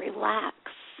can relax.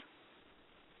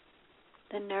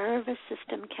 The nervous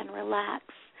system can relax.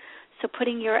 So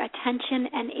putting your attention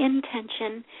and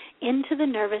intention into the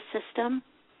nervous system.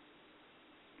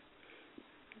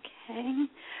 Okay.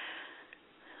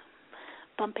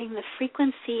 Bumping the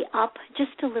frequency up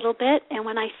just a little bit. And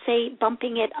when I say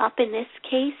bumping it up in this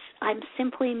case, I'm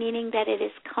simply meaning that it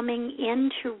is coming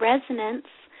into resonance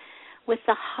with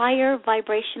the higher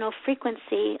vibrational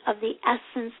frequency of the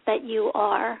essence that you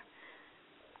are.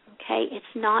 Okay, it's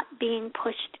not being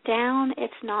pushed down,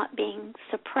 it's not being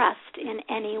suppressed in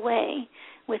any way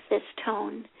with this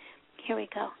tone. Here we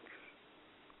go.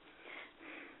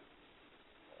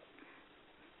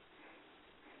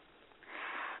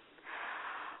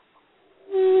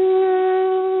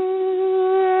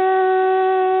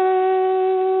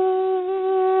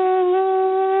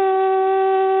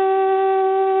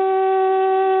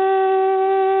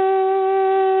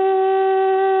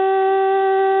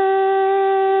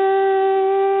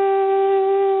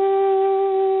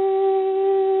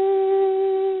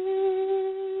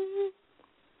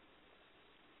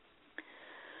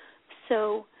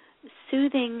 So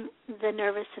soothing the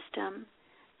nervous system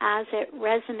as it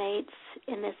resonates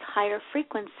in this higher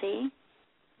frequency,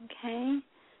 okay,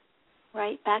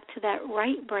 right back to that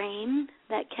right brain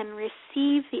that can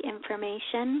receive the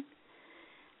information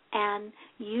and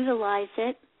utilize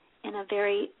it in a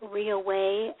very real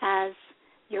way as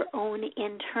your own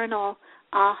internal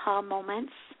aha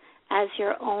moments, as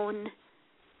your own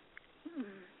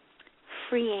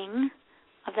freeing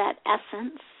of that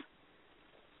essence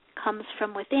comes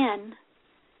from within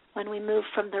when we move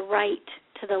from the right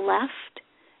to the left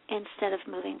instead of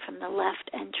moving from the left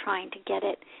and trying to get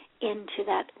it into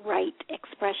that right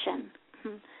expression.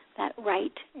 That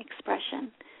right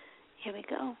expression. Here we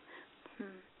go.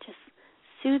 Just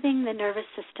soothing the nervous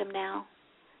system now.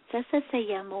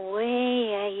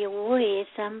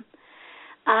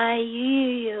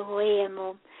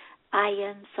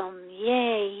 Ayan som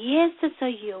ye yes so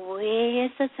you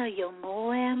yes so you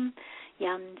moem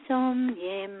yam som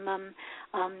yem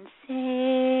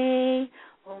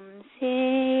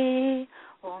se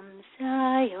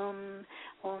sayom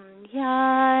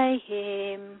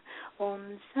yayem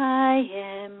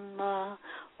sayem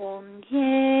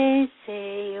ye se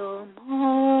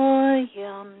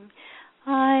moyam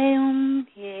ayum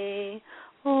ye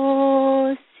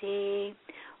o se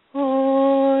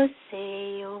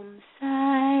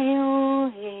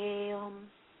sayo eum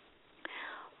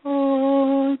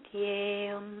o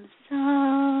yeum sa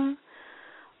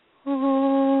o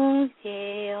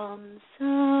yeum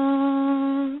sa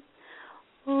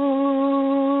o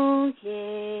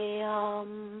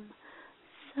yeum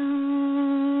sa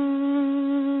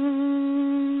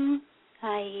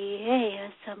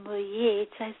ai samoye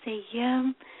tsayam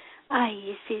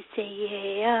ai se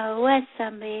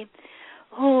wasame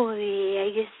oh,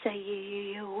 I say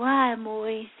you why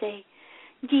more say,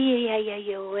 dear,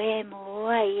 you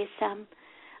more, I some,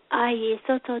 I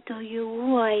so to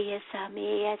you, I some,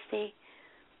 I say,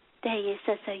 there is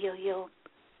a yo.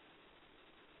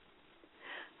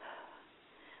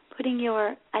 Putting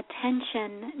your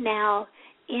attention now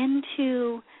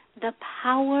into the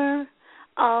power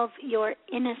of your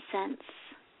innocence.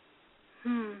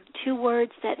 Two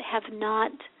words that have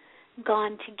not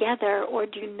gone together or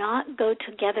do not go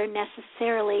together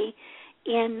necessarily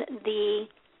in the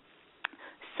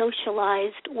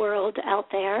socialized world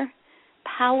out there.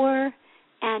 Power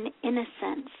and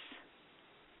innocence.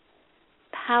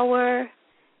 Power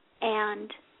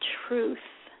and truth.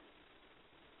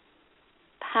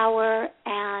 Power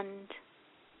and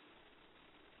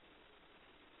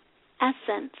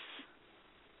essence.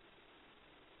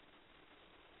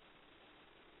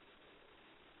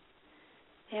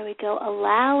 There we go.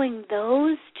 Allowing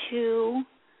those two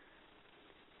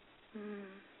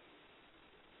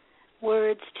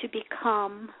words to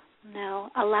become,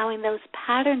 allowing those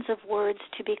patterns of words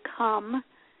to become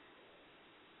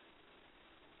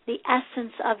the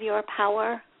essence of your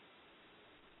power.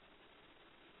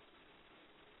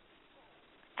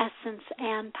 Essence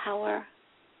and power.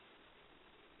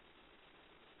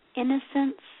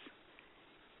 Innocence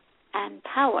and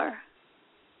power.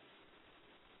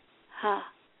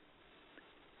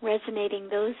 Resonating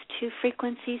those two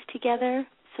frequencies together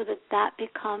so that that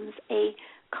becomes a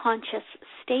conscious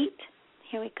state.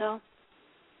 Here we go.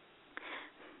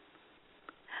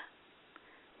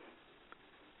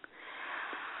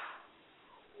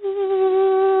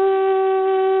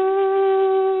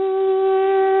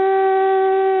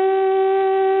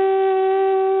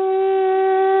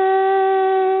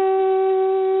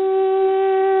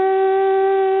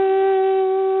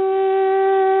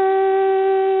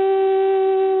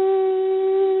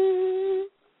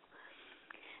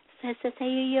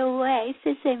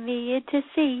 To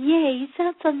say yes,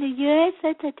 from the US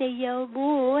that they yo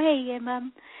boy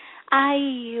I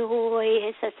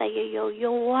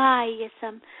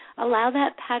allow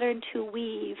that pattern to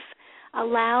weave.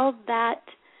 Allow that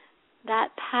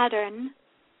pattern.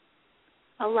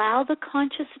 Allow the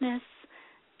consciousness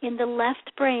in the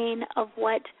left brain of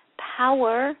what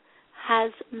power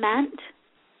has meant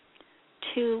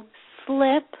to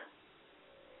slip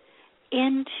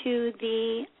into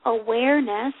the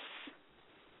awareness.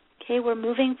 Okay, we're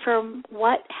moving from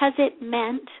what has it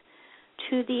meant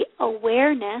to the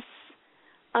awareness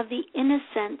of the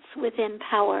innocence within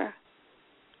power,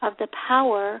 of the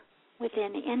power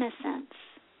within innocence,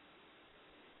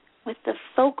 with the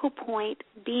focal point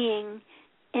being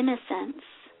innocence.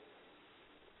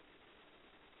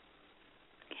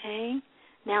 Okay,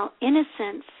 now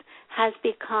innocence has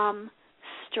become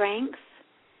strength,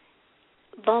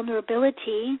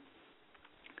 vulnerability,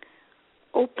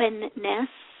 openness,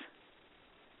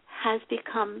 has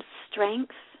become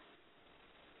strength,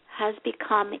 has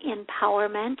become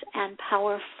empowerment and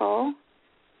powerful.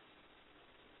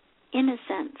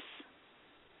 Innocence.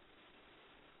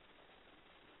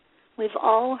 We've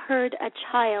all heard a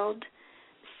child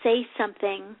say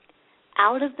something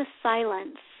out of the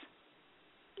silence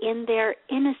in their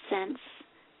innocence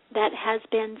that has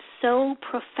been so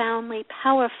profoundly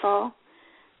powerful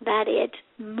that it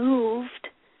moved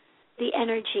the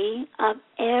energy of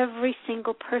every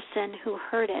single person who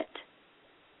heard it.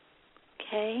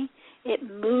 Okay? It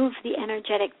moved the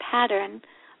energetic pattern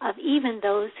of even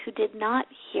those who did not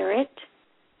hear it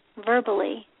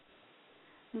verbally.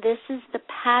 This is the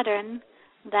pattern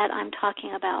that I'm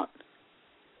talking about.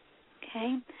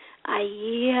 Okay?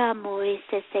 Aya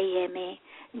moisesayeme,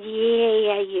 ye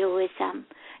yoisam,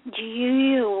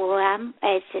 juam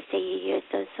esesay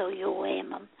so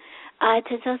yoemam.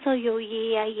 Ataso yo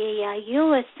ye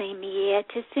yoisam ye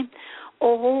tisim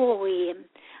oim.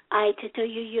 I to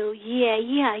you yo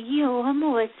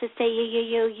moisesay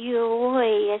yo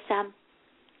yoisam.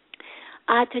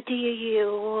 Atatu you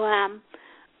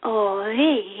oh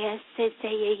yes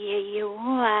say you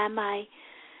am I.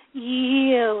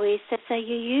 You is a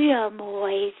you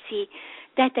more see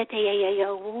that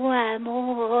you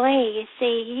more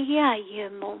see you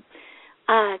more.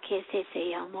 I can say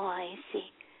more see.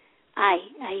 I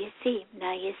see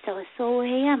now you so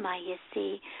am I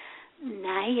see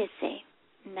now you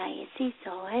see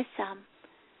so is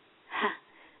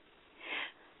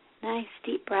nice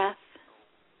deep breath.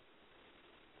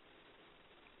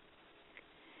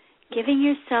 Giving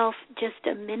yourself just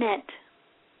a minute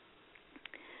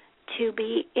to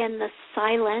be in the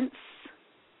silence,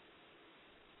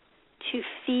 to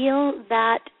feel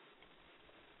that,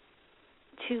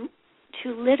 to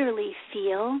literally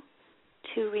feel,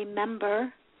 to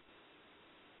remember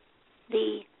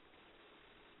the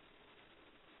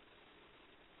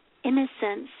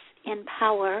innocence in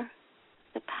power,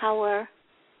 the power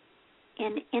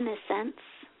in innocence,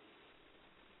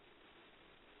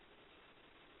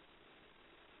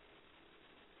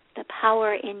 the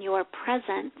power in your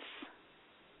presence,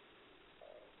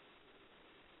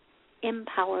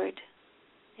 empowered.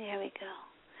 There we go.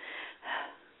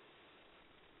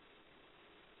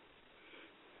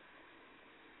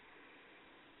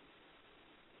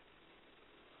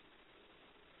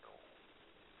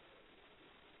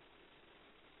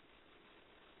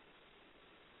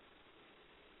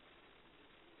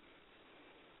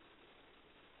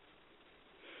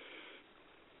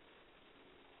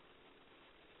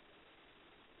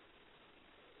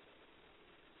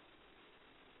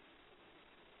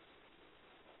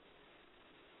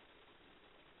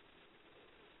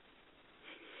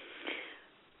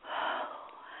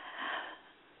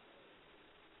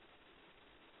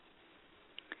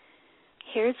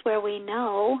 Here's where we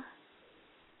know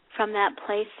from that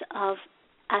place of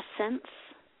essence.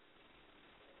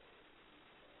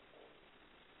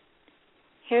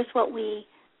 Here's what we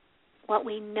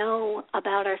know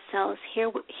about ourselves.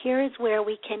 Here is where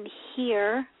we can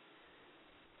hear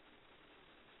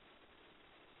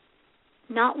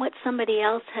not what somebody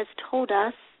else has told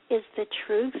us is the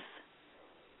truth,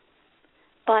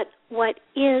 but what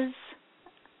is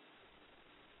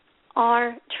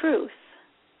our truth.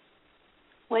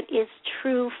 What is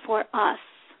true for us.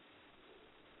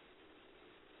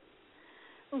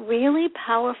 Really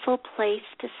powerful place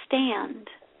to stand.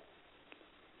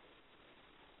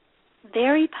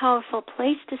 Very powerful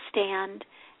place to stand,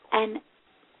 and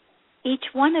each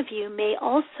one of you may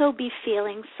also be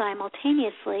feeling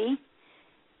simultaneously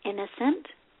innocent,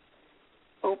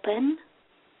 open,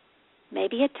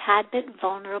 maybe a tad bit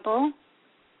vulnerable,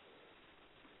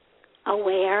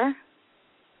 aware.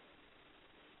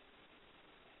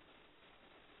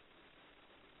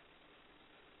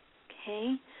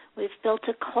 Okay, we've built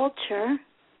a culture,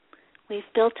 we've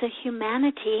built a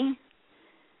humanity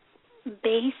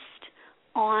based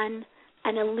on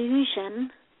an illusion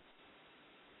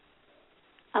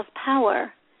of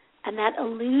power. And that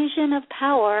illusion of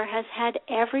power has had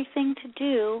everything to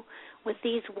do with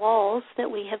these walls that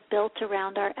we have built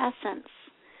around our essence.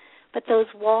 But those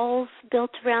walls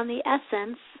built around the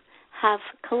essence have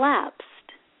collapsed.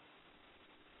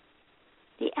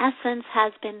 The essence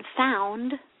has been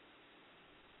found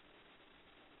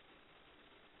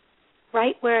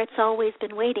right where it's always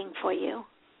been waiting for you.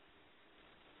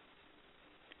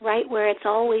 Right where it's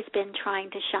always been trying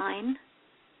to shine.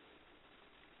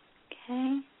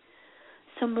 Okay?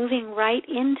 So moving right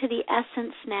into the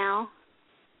essence now.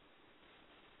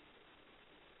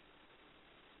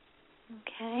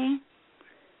 Okay?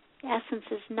 The essence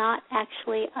is not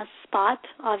actually a spot,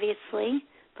 obviously,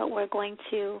 but we're going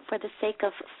to, for the sake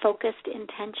of focused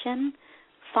intention,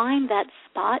 find that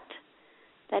spot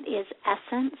that is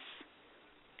essence,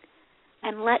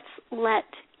 and let's let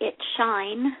it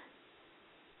shine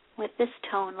with this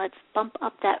tone. Let's bump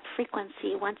up that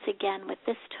frequency once again with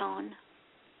this tone.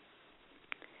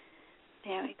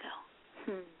 There we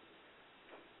go.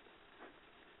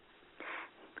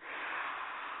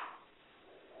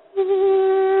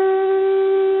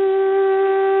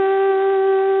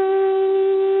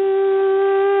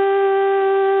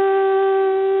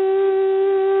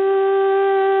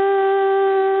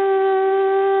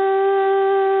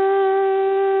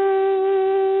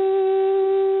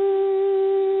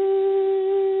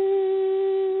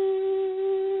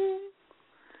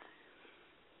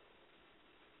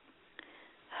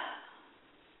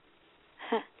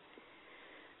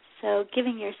 So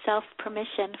giving yourself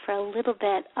permission for a little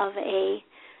bit of a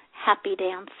happy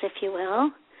dance, if you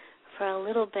will, for a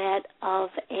little bit of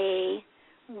a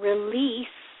release.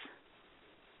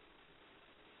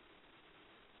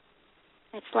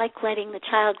 It's like letting the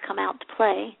child come out to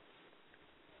play.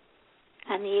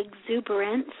 And the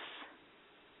exuberance,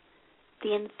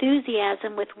 the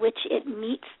enthusiasm with which it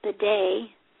meets the day,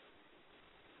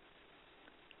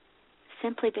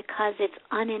 simply because it's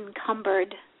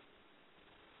unencumbered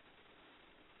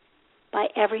by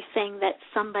everything that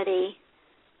somebody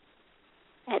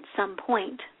at some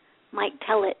point might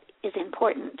tell it is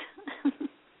important,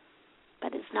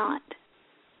 but is not.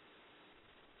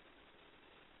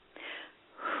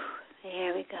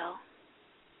 There we go.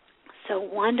 So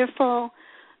wonderful,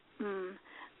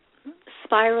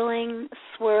 spiraling,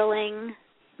 swirling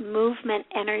movement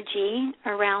energy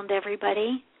around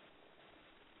everybody.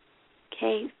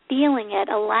 Okay, feeling it.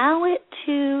 Allow it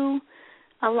to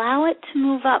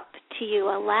move up to you.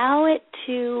 Allow it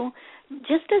to,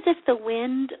 just as if the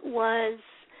wind was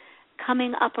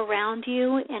coming up around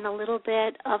you in a little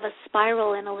bit of a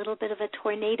spiral, in a little bit of a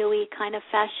tornado-y kind of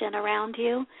fashion around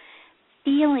you,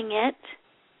 feeling it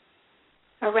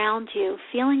around you,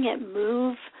 feeling it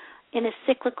move in a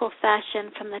cyclical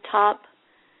fashion from the top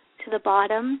to the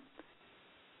bottom.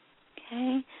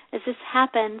 Okay? As this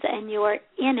happens and you're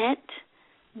in it,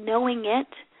 knowing it,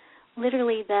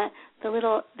 literally the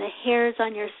hairs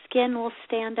on your skin will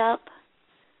stand up.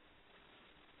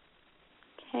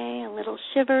 Okay, a little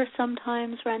shiver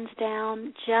sometimes runs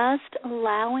down, just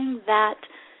allowing that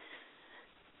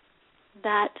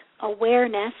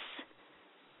awareness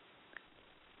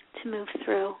to move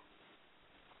through.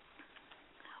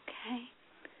 Okay.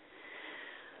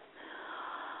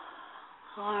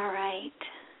 All right.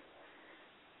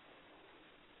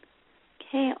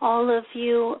 Okay, all of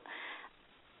you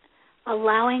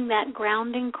allowing that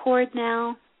grounding cord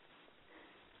now,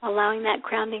 allowing that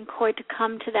grounding cord to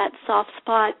come to that soft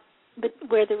spot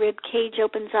where the rib cage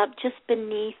opens up just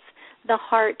beneath the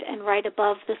heart and right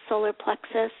above the solar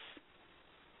plexus.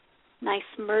 Nice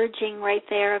merging right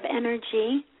there of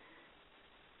energy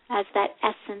as that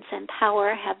essence and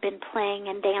power have been playing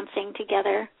and dancing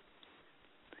together.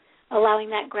 Allowing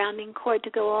that grounding cord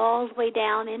to go all the way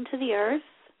down into the earth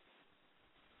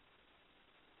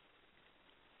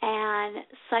and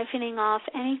siphoning off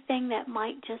anything that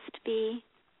might just be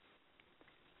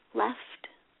left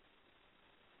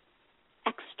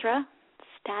extra,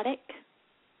 static.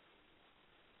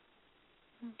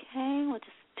 Okay, we'll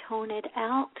just tone it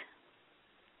out.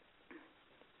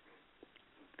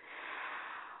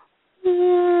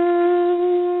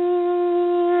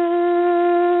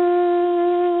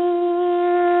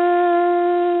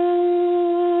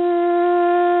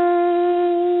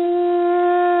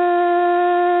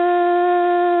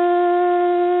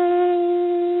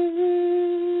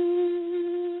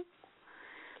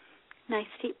 Nice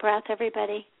deep breath,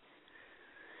 everybody.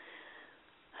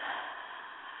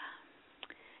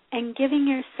 And giving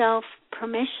yourself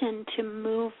permission to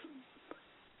move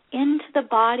into the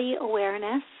body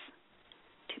awareness,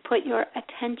 to put your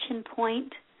attention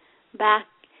point back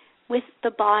with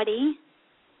the body,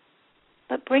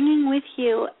 but bringing with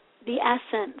you the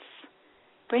essence,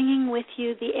 bringing with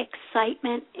you the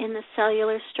excitement in the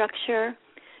cellular structure,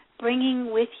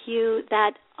 bringing with you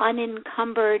that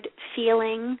unencumbered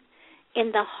feeling in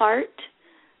the heart.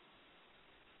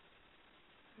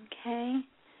 Okay?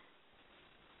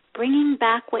 Bringing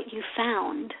back what you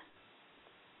found.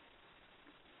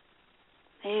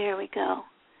 There we go.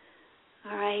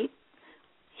 All right.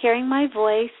 Hearing my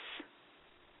voice,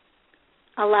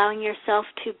 allowing yourself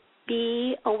to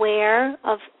be aware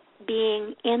of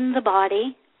being in the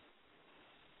body.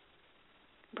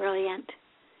 Brilliant.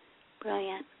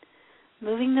 Brilliant.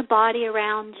 Moving the body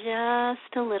around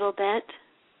just a little bit.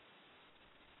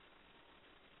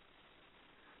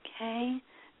 Okay.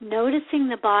 Noticing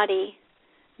the body,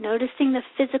 noticing the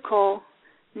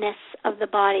physicalness of the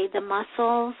body, the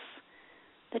muscles,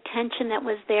 the tension that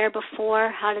was there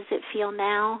before. How does it feel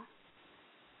now?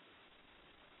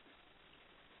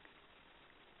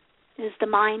 Is the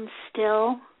mind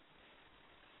still?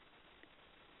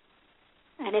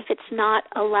 And if it's not,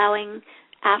 allowing,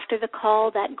 after the call,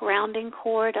 that grounding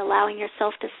cord, allowing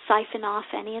yourself to siphon off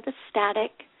any of the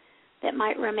static that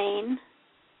might remain.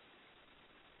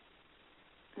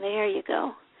 There you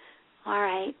go. All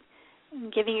right.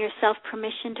 And giving yourself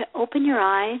permission to open your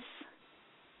eyes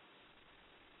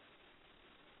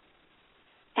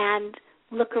and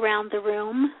look around the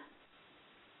room.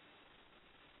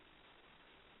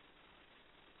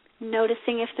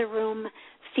 Noticing if the room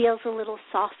feels a little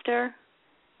softer,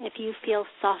 if you feel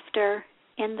softer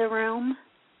in the room.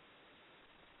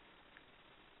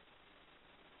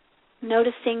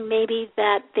 noticing maybe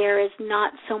that there is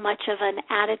not so much of an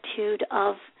attitude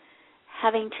of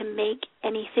having to make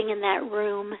anything in that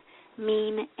room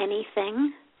mean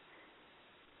anything.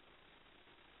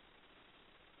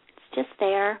 It's just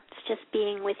there. It's just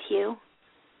being with you.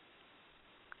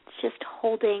 It's just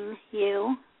holding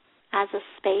you as a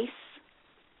space.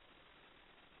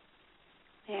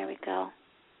 There we go.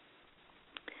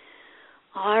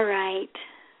 All right.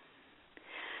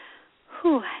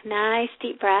 Whew, nice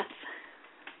deep breath.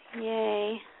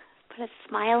 Yay. Put a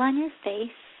smile on your face.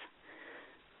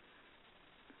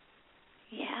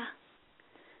 Yeah.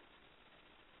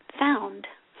 Found.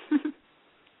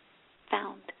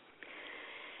 Found.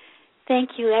 Thank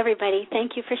you, everybody.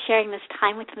 Thank you for sharing this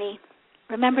time with me.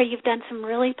 Remember, you've done some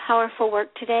really powerful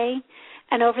work today,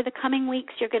 and over the coming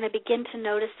weeks, you're going to begin to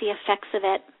notice the effects of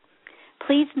it.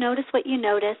 Please notice what you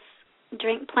notice.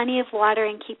 Drink plenty of water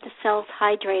and keep the cells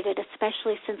hydrated,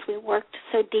 especially since we worked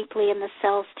so deeply in the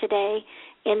cells today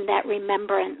in that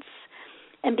remembrance.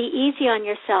 And be easy on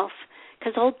yourself,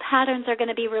 because old patterns are going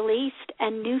to be released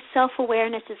and new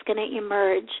self-awareness is going to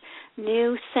emerge,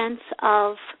 new sense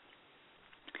of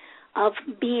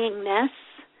beingness,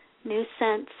 new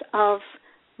sense of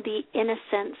the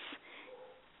innocence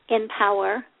in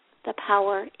power, the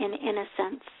power in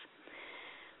innocence.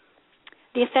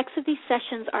 The effects of these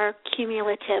sessions are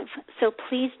cumulative, so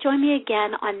please join me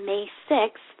again on May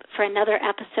 6th for another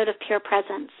episode of Pure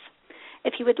Presence.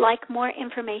 If you would like more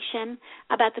information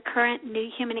about the current New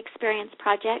Human Experience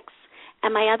projects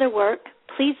and my other work,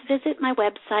 please visit my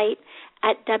website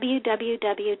at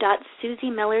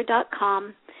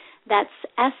www.suzymiller.com. That's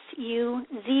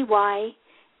SUZYMILLER.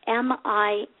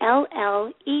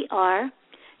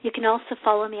 You can also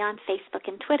follow me on Facebook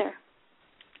and Twitter.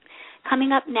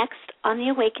 Coming up next on the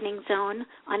Awakening Zone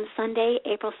on Sunday,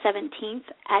 April 17th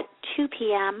at 2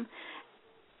 p.m.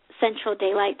 Central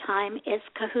Daylight Time is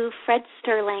Kahu Fred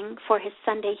Sterling for his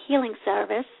Sunday healing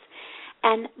service,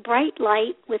 and Bright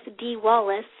Light with Dee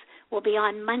Wallace will be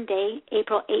on Monday,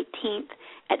 April 18th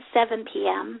at 7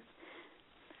 p.m.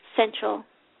 Central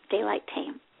Daylight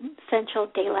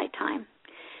Time.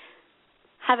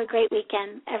 Have a great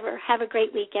weekend. Have a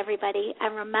great week, everybody.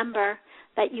 And remember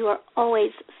that you are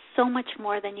always so much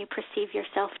more than you perceive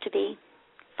yourself to be.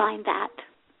 Find that.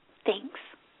 Thanks.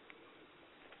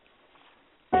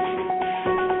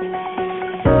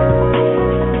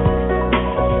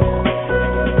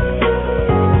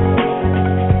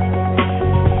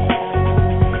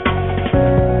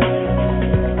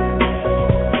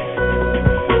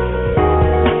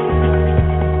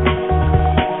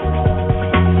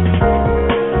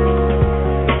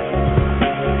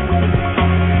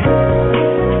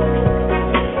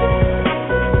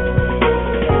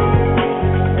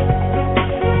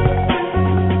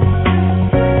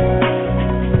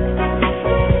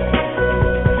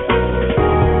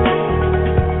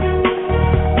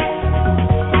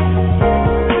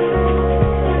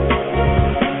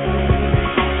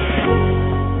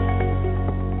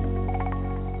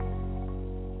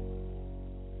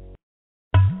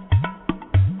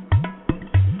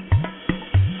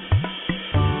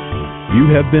 You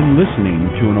have been listening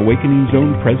to an Awakening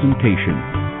Zone presentation,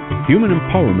 Human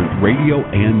Empowerment Radio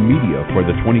and Media for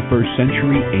the 21st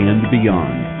Century and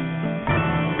Beyond.